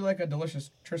 Holiday, would you like a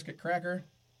delicious Triscuit cracker?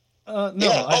 No.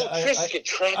 Triscuit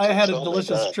cracker. I had a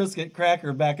delicious Triscuit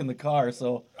cracker back in the car,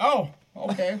 so. Oh,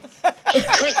 okay.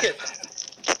 Triscuit.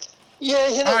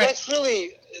 Yeah, right. That's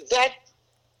really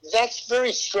that's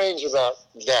very strange about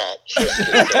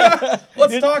that.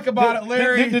 Let's talk about it,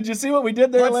 Larry. Did you see what we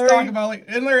did there, Larry? Let's talk about it.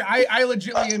 And Larry, I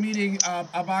legitimately am eating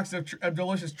a box of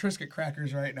delicious Triscuit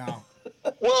crackers right now.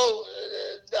 Well,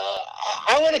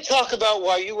 I want to talk about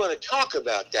why you want to talk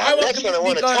about that. That's what I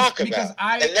want to talk about. Because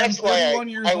I am 31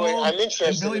 years old, I'm interested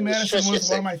and Billy Madison was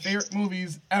one of my favorite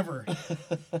movies ever.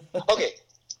 Okay,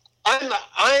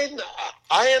 I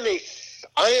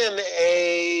am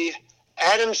a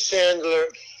Adam Sandler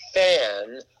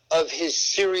fan of his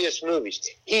serious movies.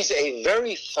 He's a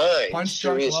very fine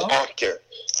serious actor.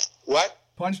 What?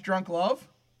 Punch Drunk Love?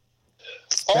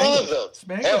 All of them.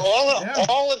 And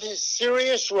all of his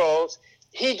serious roles,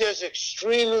 he does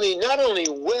extremely, not only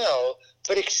well,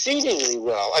 but exceedingly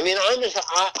well. I mean, I'm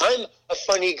a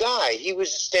funny guy. He was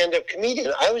a stand-up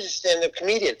comedian. I was a stand-up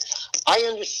comedian. I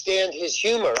understand his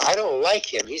humor. I don't like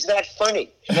him. He's not funny.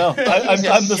 No,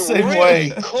 I'm the same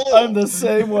way. Cool. I'm the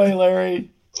same way, Larry.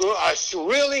 A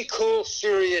really cool,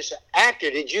 serious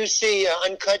actor. Did you see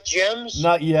Uncut Gems?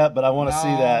 Not yet, but I want to see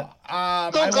that.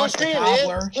 Go see it,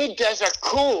 man. He does a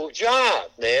cool job,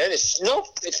 man. It's not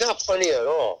funny at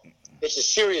all. It's a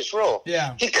serious role.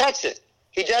 Yeah. He cuts it.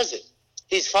 He does it.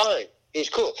 He's fine. He's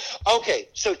cool. Okay,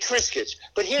 so Triscuits.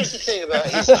 But here's the thing about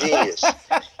his genius.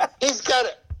 He's got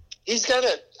a.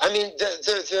 I mean,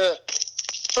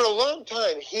 for a long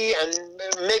time, he, and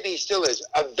maybe he still is,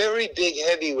 a very big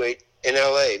heavyweight in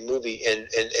L.A. movie and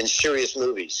serious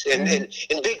movies and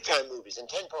big time movies and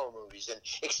tentpole movies and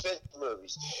expensive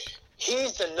movies.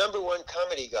 He's the #1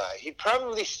 comedy guy. He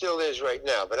probably still is right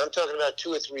now, but I'm talking about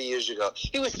 2 or 3 years ago.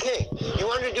 He was king. You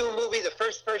wanted to do a movie, the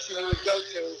first person he would go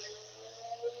to.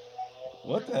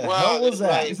 What the hell was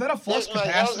that? Is that a flux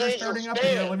capacitor starting up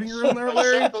in your living room there,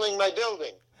 Larry? Circling my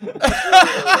building.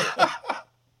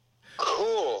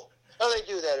 Cool. Well, they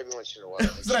do that every once in a while.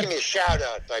 Just give me a shout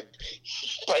out by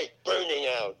burning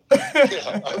out.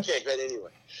 Okay, but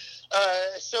anyway.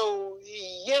 But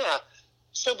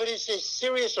it's a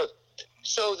serious.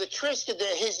 So the Triscuit,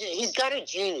 he's got a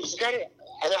genius. He's got it,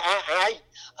 and I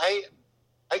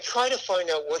try to find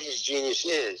out what his genius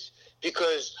is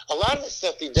because a lot of the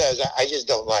stuff he does, I just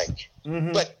don't like.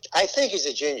 Mm-hmm. But I think he's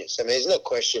a genius. I mean, there's no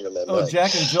question in my mind.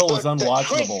 Jack and Jill was unwatchable.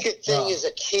 The Triscuit thing is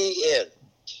a key in,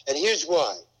 and here's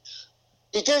why.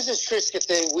 He does this Triscuit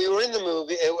thing. We were in the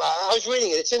movie. I was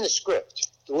reading it. It's in the script.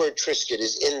 The word Triscuit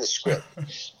is in the script.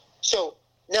 So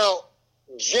now,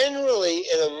 generally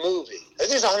in a movie,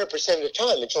 this is 100% of the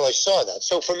time until I saw that.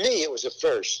 So for me, it was a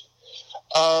first.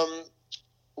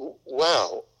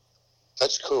 Wow.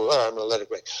 That's cool. All right, I'm going to let it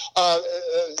break.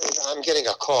 I'm getting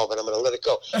a call, but I'm going to let it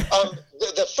go.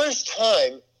 The first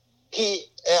time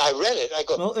I read it, I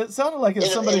go... Well, it sounded like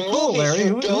it's somebody cool, Larry.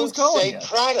 Who's calling you? Don't say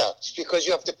products because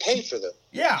you have to pay for them.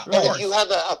 Yeah, right. If you have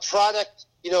a product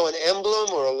an emblem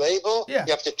or a label, Yeah.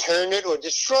 you have to turn it or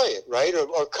destroy it, right?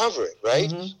 Or cover it, right?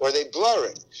 Mm-hmm. Or they blur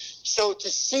it. So to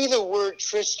see the word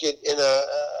Triscuit in a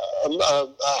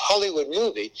Hollywood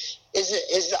movie is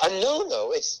a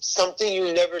no-no. It's something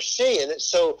you never see. And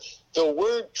so the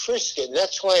word Triscuit, and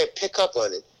that's why I pick up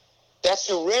on it, that's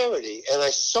a rarity. And I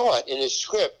saw it in his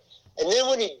script. And then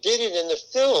when he did it in the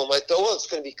film, I thought, well, it's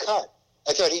going to be cut.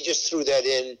 I thought he just threw that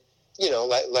in,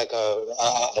 like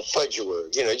a fudge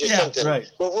word, just something. Right.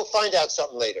 Well, we'll find out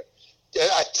something later.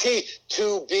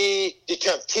 To be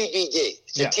determined. TBD.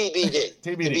 It's a TBD. TBD.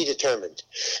 To be determined.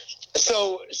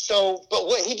 So, but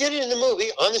what he did it in the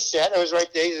movie on the set. I was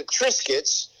right there. The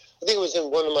Triscuits. I think it was in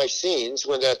one of my scenes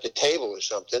when they're at the table or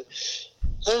something.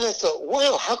 And I thought,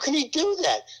 wow, how can he do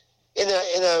that? In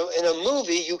a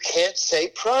movie, you can't say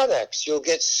products. You'll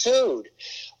get sued.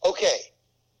 Okay.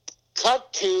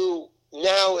 Cut to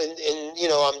now,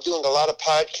 I'm doing a lot of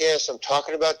podcasts. I'm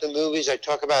talking about the movies. I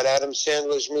talk about Adam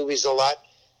Sandler's movies a lot.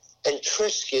 And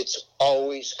Triscuits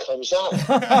always comes up.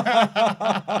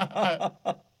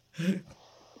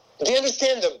 Do you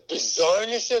understand the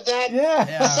bizarreness of that?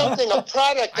 Yeah. Something, a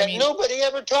product that I mean, nobody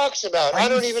ever talks about. I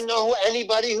don't you even know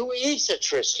anybody who eats a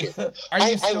Triscuit. Are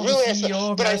you still really the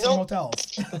CEO of but I Madison know, Hotels?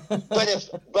 but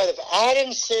if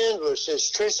Adam Sandler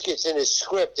says Triscuits in his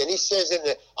script, and he says in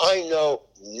the, I know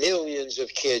millions of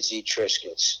kids eat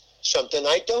Triscuits, something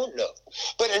I don't know.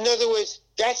 But in other words,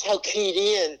 that's how keyed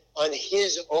in on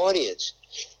his audience.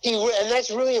 And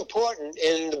that's really important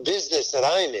in the business that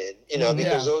I'm in,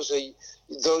 because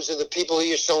those are the people who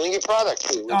you're selling your product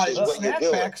to, which is what you're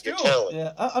doing, your talent.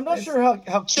 Yeah, I'm not sure how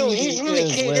keen So he's really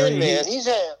keyed Larry. in, man.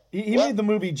 He made the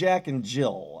movie Jack and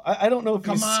Jill. I don't know if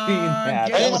you've seen that.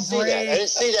 give I him didn't a see that. break. I didn't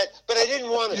see that, but I didn't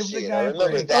want to Give see the it. guy I a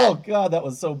remember break. that. Oh God, that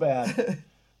was so bad.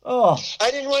 Oh,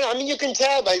 I didn't want. You can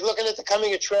tell by looking at the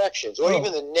coming attractions or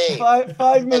even the name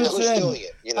 5 minutes and who's in, doing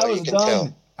it. I was you can done.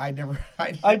 tell.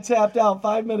 I tapped out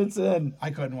 5 minutes in. I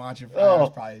couldn't watch it. Oh,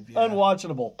 Probably,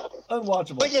 unwatchable.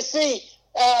 But you see,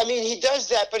 he does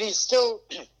that, but he's still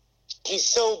he's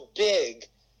so big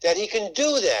that he can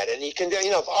do that, and he can do.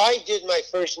 If I did my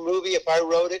first movie, if I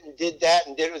wrote it and did that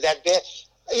and did it that bad,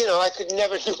 I could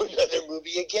never do another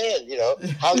movie again.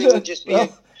 Hollywood would just be.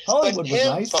 Hollywood but was him,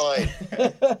 nice. Fine.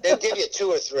 They'll give you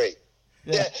 2 or 3.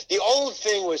 Yeah. The old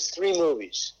thing was 3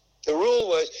 movies. The rule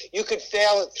was you could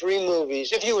fail at 3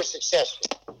 movies if you were successful.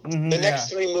 Mm-hmm. The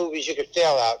next 3 movies you could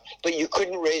fail out, but you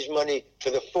couldn't raise money for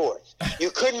the 4th.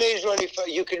 You could raise money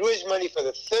for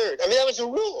the 3rd. That was a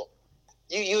rule.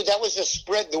 That was a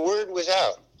spread. The word was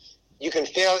out. You can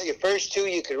fail at your first 2.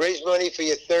 You could raise money for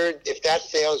your 3rd. If that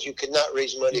fails, you could not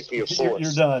raise money for your 4th.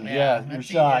 You're done. Yeah, you're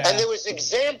shot. And there was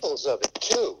examples of it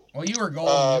too. Well, you were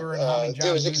golden. You were in how many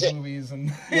John Hughes movies,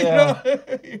 and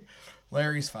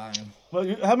Larry's fine. Well,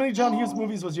 how many John Hughes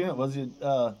movies was you in? Was you?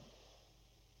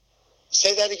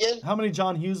 Say that again. How many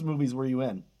John Hughes movies were you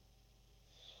in?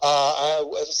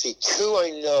 Let's see, 2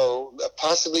 I know,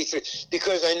 possibly 3,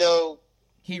 because I know.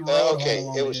 He wrote Home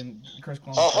Alone. It was Chris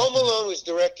Columbus. Home Alone was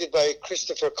directed by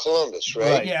Christopher Columbus,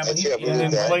 right? Yeah, but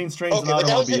and Planes, Trains, and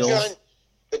Automobiles.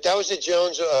 But that was a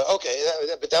Jones.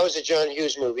 But that was a John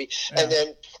Hughes movie, and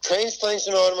then Trains, Planes,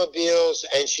 and Automobiles,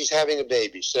 and She's Having a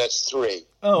Baby. So that's 3.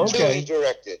 Oh, okay. 2 he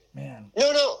directed. Man.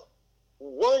 No.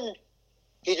 1.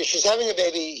 She's Having a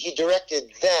Baby. He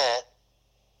directed that,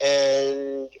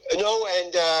 and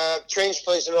Trains,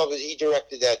 Planes, and Automobiles. He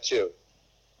directed that too.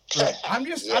 Right. I'm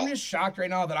just shocked right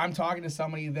now that I'm talking to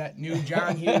somebody that knew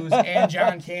John Hughes and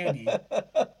John Candy.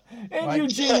 And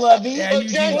Eugene Levy. And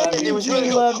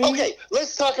Eugene Levy. Okay,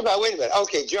 let's talk about. Wait a minute.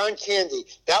 Okay, John Candy.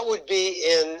 That would be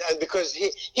in because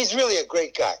he's really a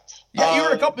great guy. Yeah, you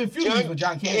were a few movies with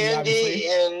John Candy. Obviously.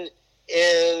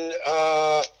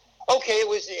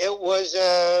 It was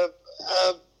the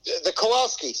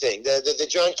Kowalski thing, the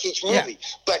John Keach movie,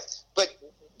 but.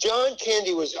 John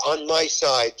Candy was on my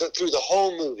side through the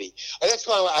whole movie. And that's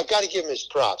why I got to give him his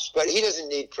props. But he doesn't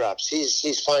need props.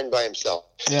 He's fine by himself.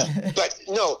 Yeah. But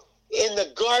no, in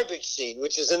the garbage scene,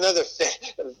 which is another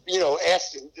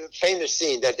famous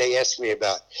scene that they asked me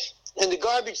about. In the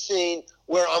garbage scene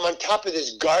where I'm on top of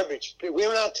this garbage, we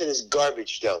went out to this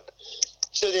garbage dump.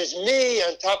 So there's me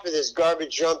on top of this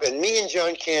garbage dump, and me and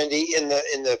John Candy in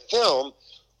the film.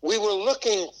 We were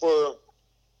looking for.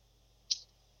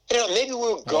 Maybe we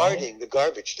were guarding the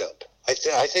garbage dump. I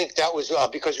think that was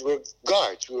because we were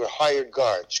guards. We were hired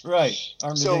guards. Right.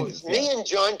 So me and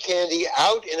John Candy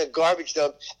out in a garbage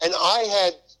dump, and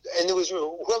there was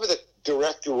whoever the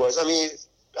director was. I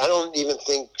don't even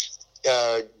think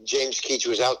James Keach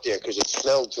was out there because it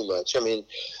smelled too much.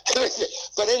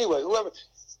 But anyway,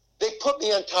 they put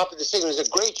me on top of the thing. It was a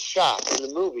great shot in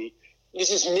the movie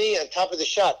This is me on top of the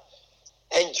shot.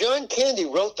 And John Candy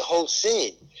wrote the whole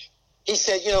scene. He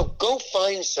said, go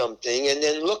find something and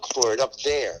then look for it up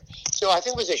there. So I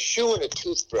think it was a shoe and a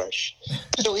toothbrush.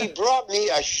 So he brought me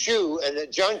a shoe,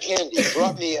 and John Candy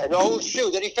brought me an old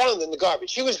shoe that he found in the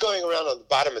garbage. He was going around on the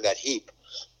bottom of that heap,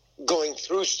 going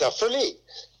through stuff for me.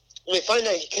 And we find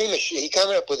out he came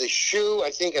up with a shoe,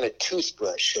 I think, and a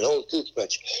toothbrush, an old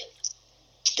toothbrush.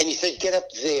 And he said, get up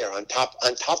there on top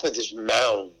of this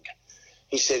mound.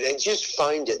 He said, and just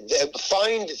find it.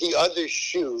 Find the other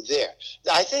shoe there.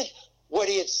 I think what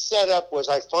he had set up was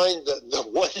I find the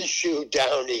one shoe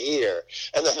down here,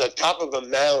 and on the top of a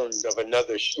mound of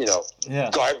another,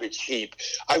 garbage heap,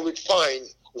 I would find,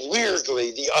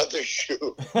 weirdly, the other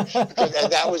shoe. And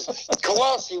that was,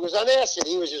 Kowalski was on acid.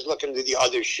 He was just looking to the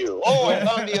other shoe. Oh, I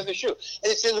found the other shoe.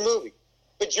 And it's in the movie.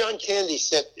 But John Candy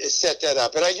set that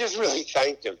up, and I just really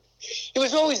thanked him. He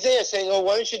was always there saying, oh,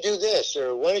 why don't you do this,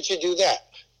 or why don't you do that?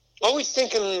 Always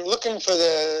looking for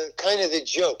the kind of the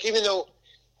joke, even though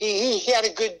he had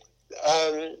a good,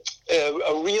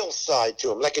 a real side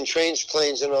to him, like in Trains,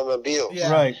 Planes, and Automobiles.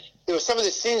 Yeah. Right. There were some of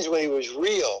the scenes when he was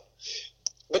real.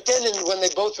 But then when they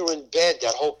both were in bed,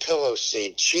 that whole pillow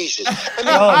scene, Jesus. I mean,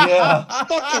 Oh, yeah.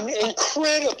 fucking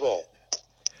incredible.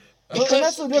 Well, and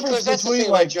that's the difference that's between, the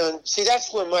thing, like... John. See,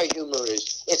 that's where my humor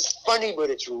is. It's funny, but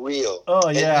it's real. Oh,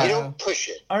 And yeah. you don't push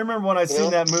it. I remember when I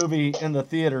seen that movie in the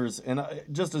theaters, and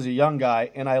just as a young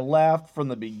guy, and I laughed from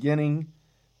the beginning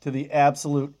to the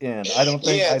absolute end. I don't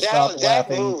think I stopped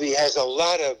laughing. That movie has a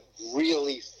lot of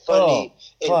really funny,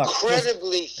 fuck.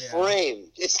 incredibly framed.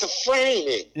 It's the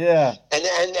framing. Yeah.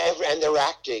 And their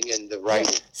acting and the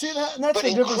writing. See, that's the But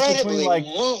difference incredibly between, like...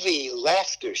 movie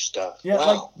laughter stuff. Yeah, Wow.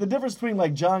 like the difference between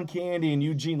like John Candy and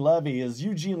Eugene Levy is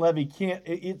Eugene Levy can't.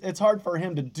 It's hard for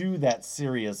him to do that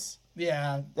serious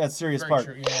Yeah. serious Very part.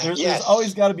 true, yeah. There's Yes.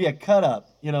 always got to be a cut up,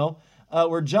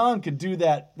 where John could do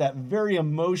that very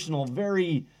emotional,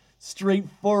 very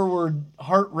straightforward,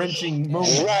 heart wrenching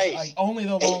moment. Right. Like Only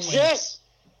the And Lonely. just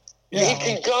Yeah.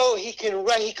 he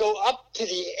go up to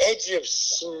the edge of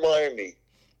smarmy.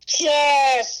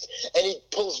 Just, and he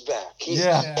pulls back. He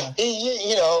just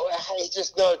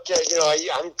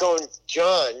I'm going,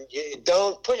 John, you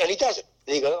don't put, and he does it.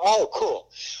 And he goes, oh, cool.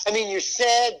 I mean, you're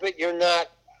sad, but you're not,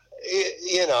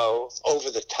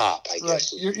 over the top, I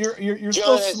guess. Right. You're John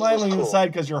still was smiling cool. inside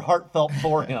because you're heartfelt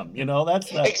for him. That's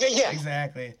the... Yeah.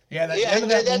 Exactly. Yeah, the Yeah, end of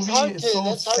that that's movie hard is to- so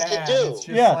that's hard to sad. do. It's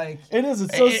just Yeah, like it is.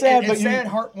 It's so sad, but it's sad,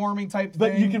 heartwarming type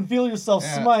But thing. you can feel yourself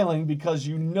Yeah. smiling because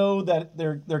you know that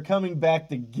they're coming back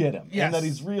to get him, Yes. and that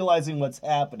he's realizing what's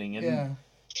happening. And Yeah.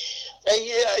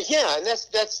 And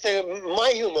that's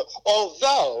my humor.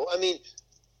 Although, I mean,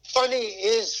 funny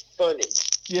is funny.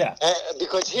 yeah,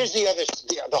 Because here's the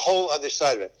whole other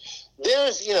side of it.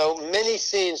 There's, many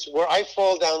scenes where I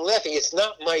fall down laughing. It's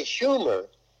not my humor,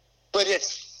 but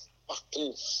it's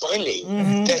fucking funny.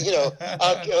 Mm-hmm.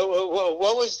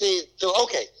 What was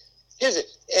okay, here's it.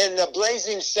 In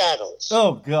Blazing Saddles.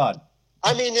 Oh God,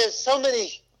 I mean, there's so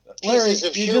many Larry, pieces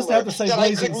of you humor just have to say that I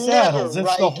Blazing could Saddles. never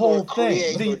It's the write whole or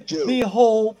create thing, or do. the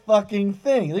whole fucking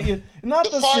thing. Not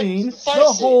the fight- scene, the fight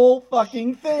the scene. whole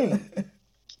fucking thing.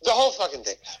 The whole fucking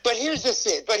thing. But here's the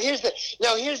scene. Here's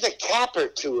the capper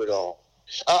to it all.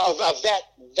 Of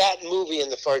that movie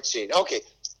and the fart scene. Okay,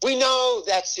 we know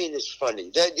that scene is funny.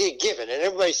 They're given, and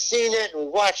everybody's seen it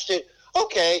and watched it.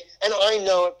 Okay, and I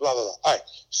know it. Blah blah blah. All right.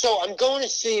 So I'm going to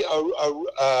see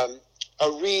a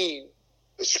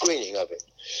re-screening of it.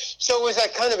 So it was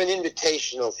like kind of an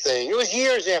invitational thing. It was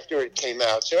years after it came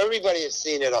out, so everybody had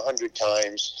seen it 100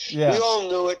 times. Yeah. We all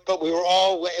knew it, but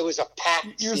it was a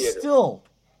packed You're theater. still.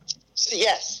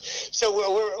 Yes. So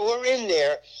we're in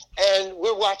there, and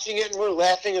we're watching it, and we're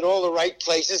laughing at all the right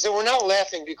places. And we're not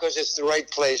laughing because it's the right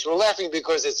place. We're laughing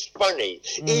because it's funny.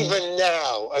 Even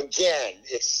now, again,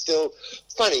 it's still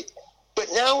funny. But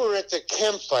now we're at the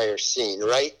campfire scene,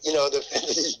 right?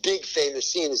 This big famous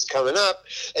scene is coming up,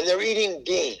 and they're eating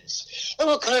beans. And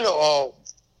we're kind of all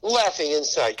laughing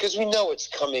inside because we know it's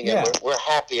coming, Yeah. and we're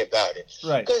happy about it.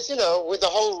 Right. Because, with the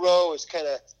whole row is kind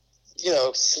of,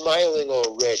 smiling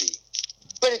already.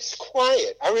 But it's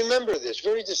quiet. I remember this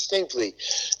very distinctly,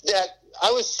 that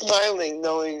I was smiling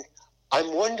knowing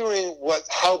I'm wondering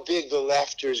how big the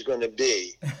laughter is going to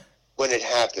be when it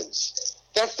happens.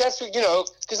 That's what,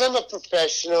 because I'm a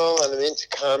professional and I'm into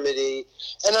comedy,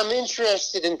 and I'm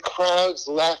interested in crowds'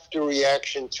 laughter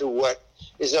reaction to what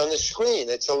is on the screen.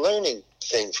 It's a learning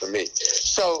thing for me.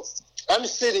 So I'm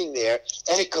sitting there,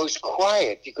 and it goes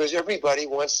quiet because everybody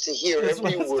wants to hear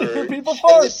every Wants to hear word. people And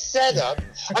fart. the setup,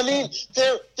 I mean,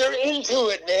 they're into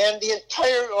it, man. The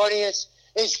entire audience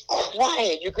is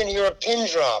quiet. You can hear a pin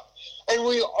drop. and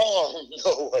we all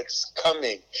know what's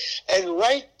coming. And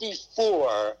right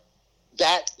before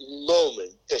that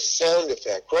moment, the sound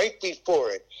effect, right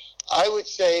before it, I would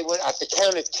say when at the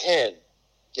count of 10,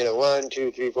 1,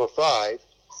 2, 3, 4, 5,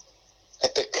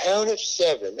 at the count of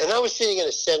 7, and I was sitting in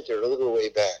a center a little way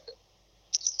back.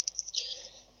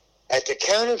 At the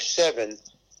count of 7,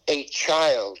 a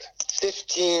child,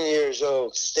 15 years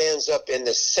old, stands up in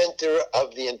the center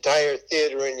of the entire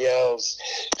theater and yells,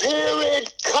 "Here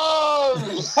it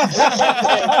comes!"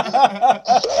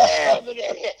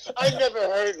 I've never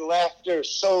heard laughter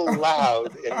so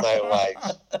loud in my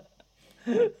life.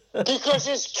 Because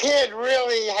this kid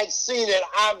really had seen it,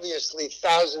 obviously,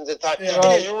 thousands of times. Yeah. And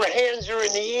his hands are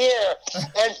in the air.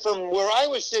 And from where I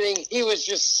was sitting, he was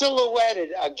just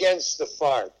silhouetted against the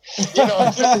fart.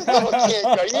 Just this little kid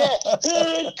going, "Yeah,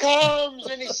 here it comes."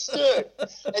 And he stood.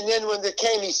 And then when it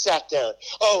came, he sat down.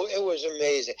 Oh, it was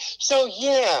amazing. So,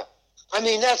 yeah. I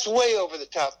mean, that's way over the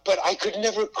top, but I could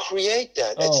never create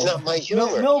that. It's not my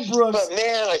humor. Mel Brooks. But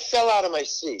man, I fell out of my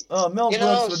seat. Mel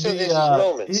Brooks would be. There's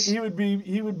moments. He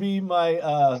would be my.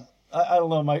 I don't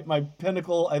know, my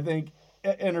pinnacle. I think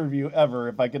interview ever,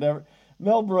 if I could ever.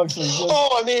 Mel Brooks was just.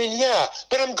 Oh, I mean, yeah,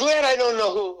 but I'm glad I don't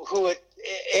know who it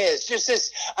is. Just this.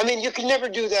 I mean, you can never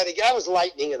do that again. I was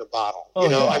lightning in a bottle.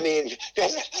 Yeah. I mean,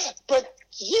 but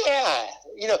yeah,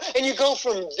 and you go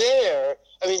from there.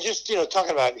 I mean, just, talking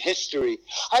about history.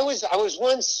 I was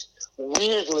once,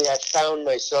 weirdly, I found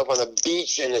myself on a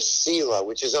beach in Asila,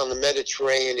 which is on the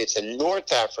Mediterranean. It's in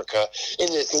North Africa,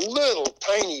 in this little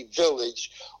tiny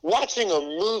village, watching a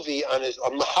movie, a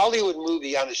Hollywood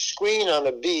movie on a screen on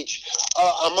a beach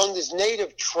among this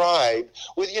native tribe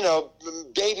with,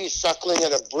 babies suckling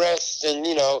at a breast and,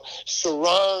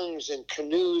 sarongs and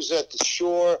canoes at the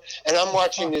shore. And I'm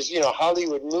watching this,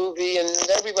 Hollywood movie, and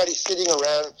everybody's sitting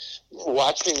around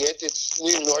watching it. It's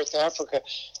in North Africa.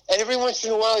 And every once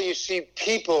in a while you see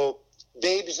people,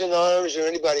 babes in arms or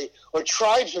anybody, or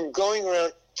tribesmen going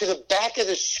around to the back of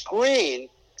the screen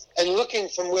and looking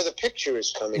from where the picture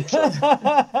is coming from.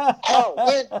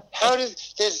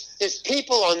 There's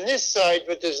people on this side,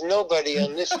 but there's nobody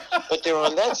on this, but they're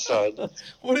on that side.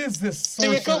 What is this? So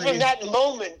you go from that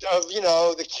moment of,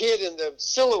 the kid in the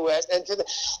silhouette and to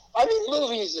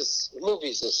movies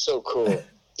is so cool.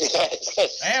 Yeah,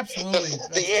 absolutely.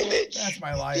 The image. That's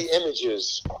my life. The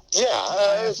images.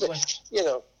 Yeah,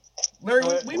 Larry,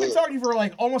 we've been talking for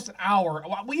like almost an hour.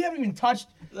 We haven't even touched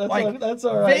that's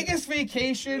all right. Vegas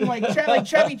Vacation, like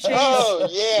Chevy Chase. Oh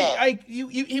yeah.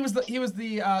 He was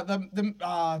the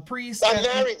priest. I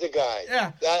married the guy.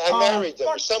 Yeah. I married him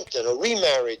or something, or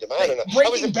remarried him. I don't know.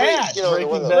 Breaking Bad.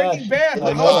 Breaking Bad.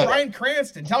 Oh, Like, Bryan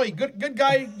Cranston. Tell me, good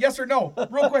guy, yes or no?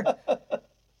 Real quick.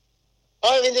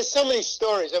 I mean, there's so many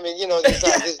stories. I mean,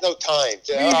 there's no time.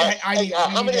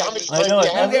 How many times do you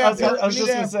have? I was just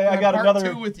going to say, I got part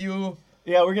another. 2 with you.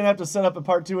 Yeah, we're going to have to set up a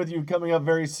part 2 with you coming up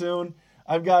very soon.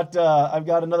 I've got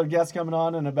another guest coming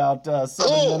on in about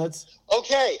 7 minutes.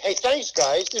 Okay. Hey, thanks,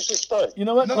 guys. This was fun. You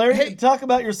know what, Larry? Talk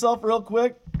about yourself real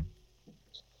quick.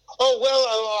 Oh, well,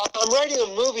 I'm writing a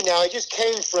movie now. I just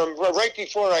came from, right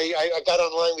before I got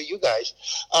online with you guys,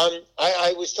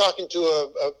 I was talking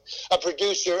to a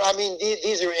producer. I mean,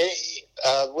 these are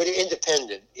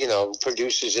independent,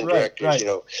 producers and directors,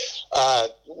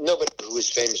 nobody who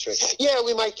is famous. Yeah,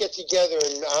 we might get together,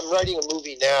 and I'm writing a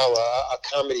movie now, a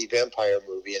comedy vampire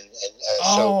movie,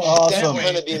 so awesome. that's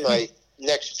going to be my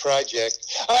next project.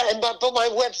 But my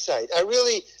website, I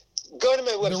really... Go to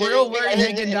my website.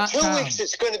 TheRealLarryHankin.com. In 2 weeks,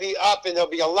 it's going to be up, and there'll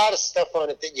be a lot of stuff on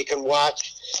it that you can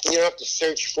watch. And you don't have to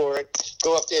search for it.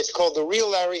 Go up there. It's called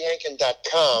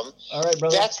TheRealLarryHankin.com. All right,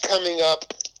 brother. That's coming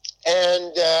up.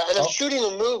 And I'm shooting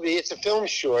a movie. It's a film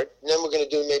short. And then we're going to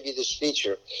do maybe this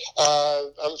feature.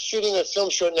 I'm shooting a film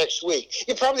short next week.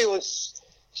 You probably won't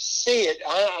see it.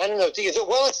 I don't know.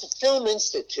 Well, it's the Film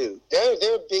Institute. They're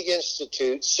a big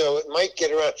institute, so it might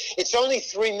get around. It's only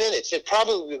 3 minutes. It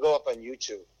probably will go up on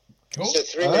YouTube. Cool. So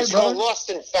 3 minutes. It's called Lost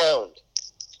and Found.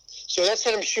 So that's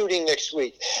what I'm shooting next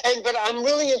week. But I'm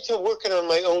really into working on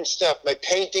my own stuff. My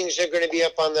paintings are going to be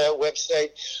up on that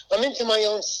website. I'm into my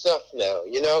own stuff now,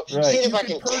 Right. Seeing if I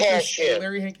can cash in.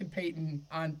 Larry Hankin Payton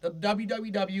on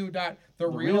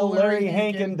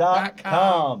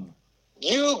www.thereallarryhankin.com.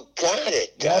 You got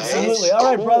it, guys. Absolutely. All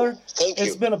right, brother. Thank you.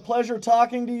 It's been a pleasure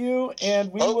talking to you,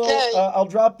 and we will. Okay. I'll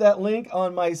drop that link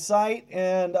on my site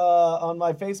and on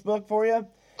my Facebook for you.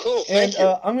 Cool. Thank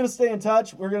you. I'm going to stay in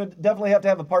touch. We're going to definitely have to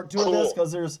have a part 2 of this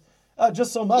because there's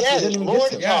just so much we there's didn't even more get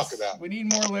to to. talk about. We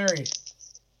need more Larry.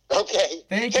 Okay.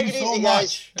 Thank Take you it so easy,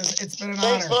 much. guys. It's been an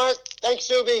Thanks, honor. Mark. Thanks,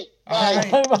 Subi. All Bye.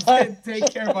 right. Bye. Take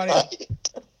care, buddy.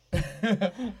 Bye.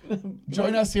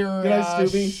 Join us here Good night,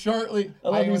 Stubby. shortly. I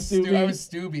love you, Stubby. I was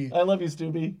Stubby. I love you,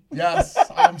 Stubby. Yes,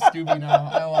 I'm Stubby now.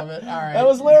 I love it. All right. That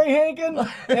was Larry Hankin.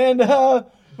 And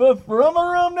but from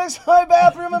a room next to my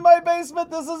bathroom in my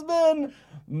basement, this has been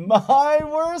my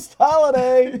worst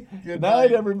holiday. Good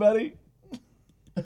night, everybody.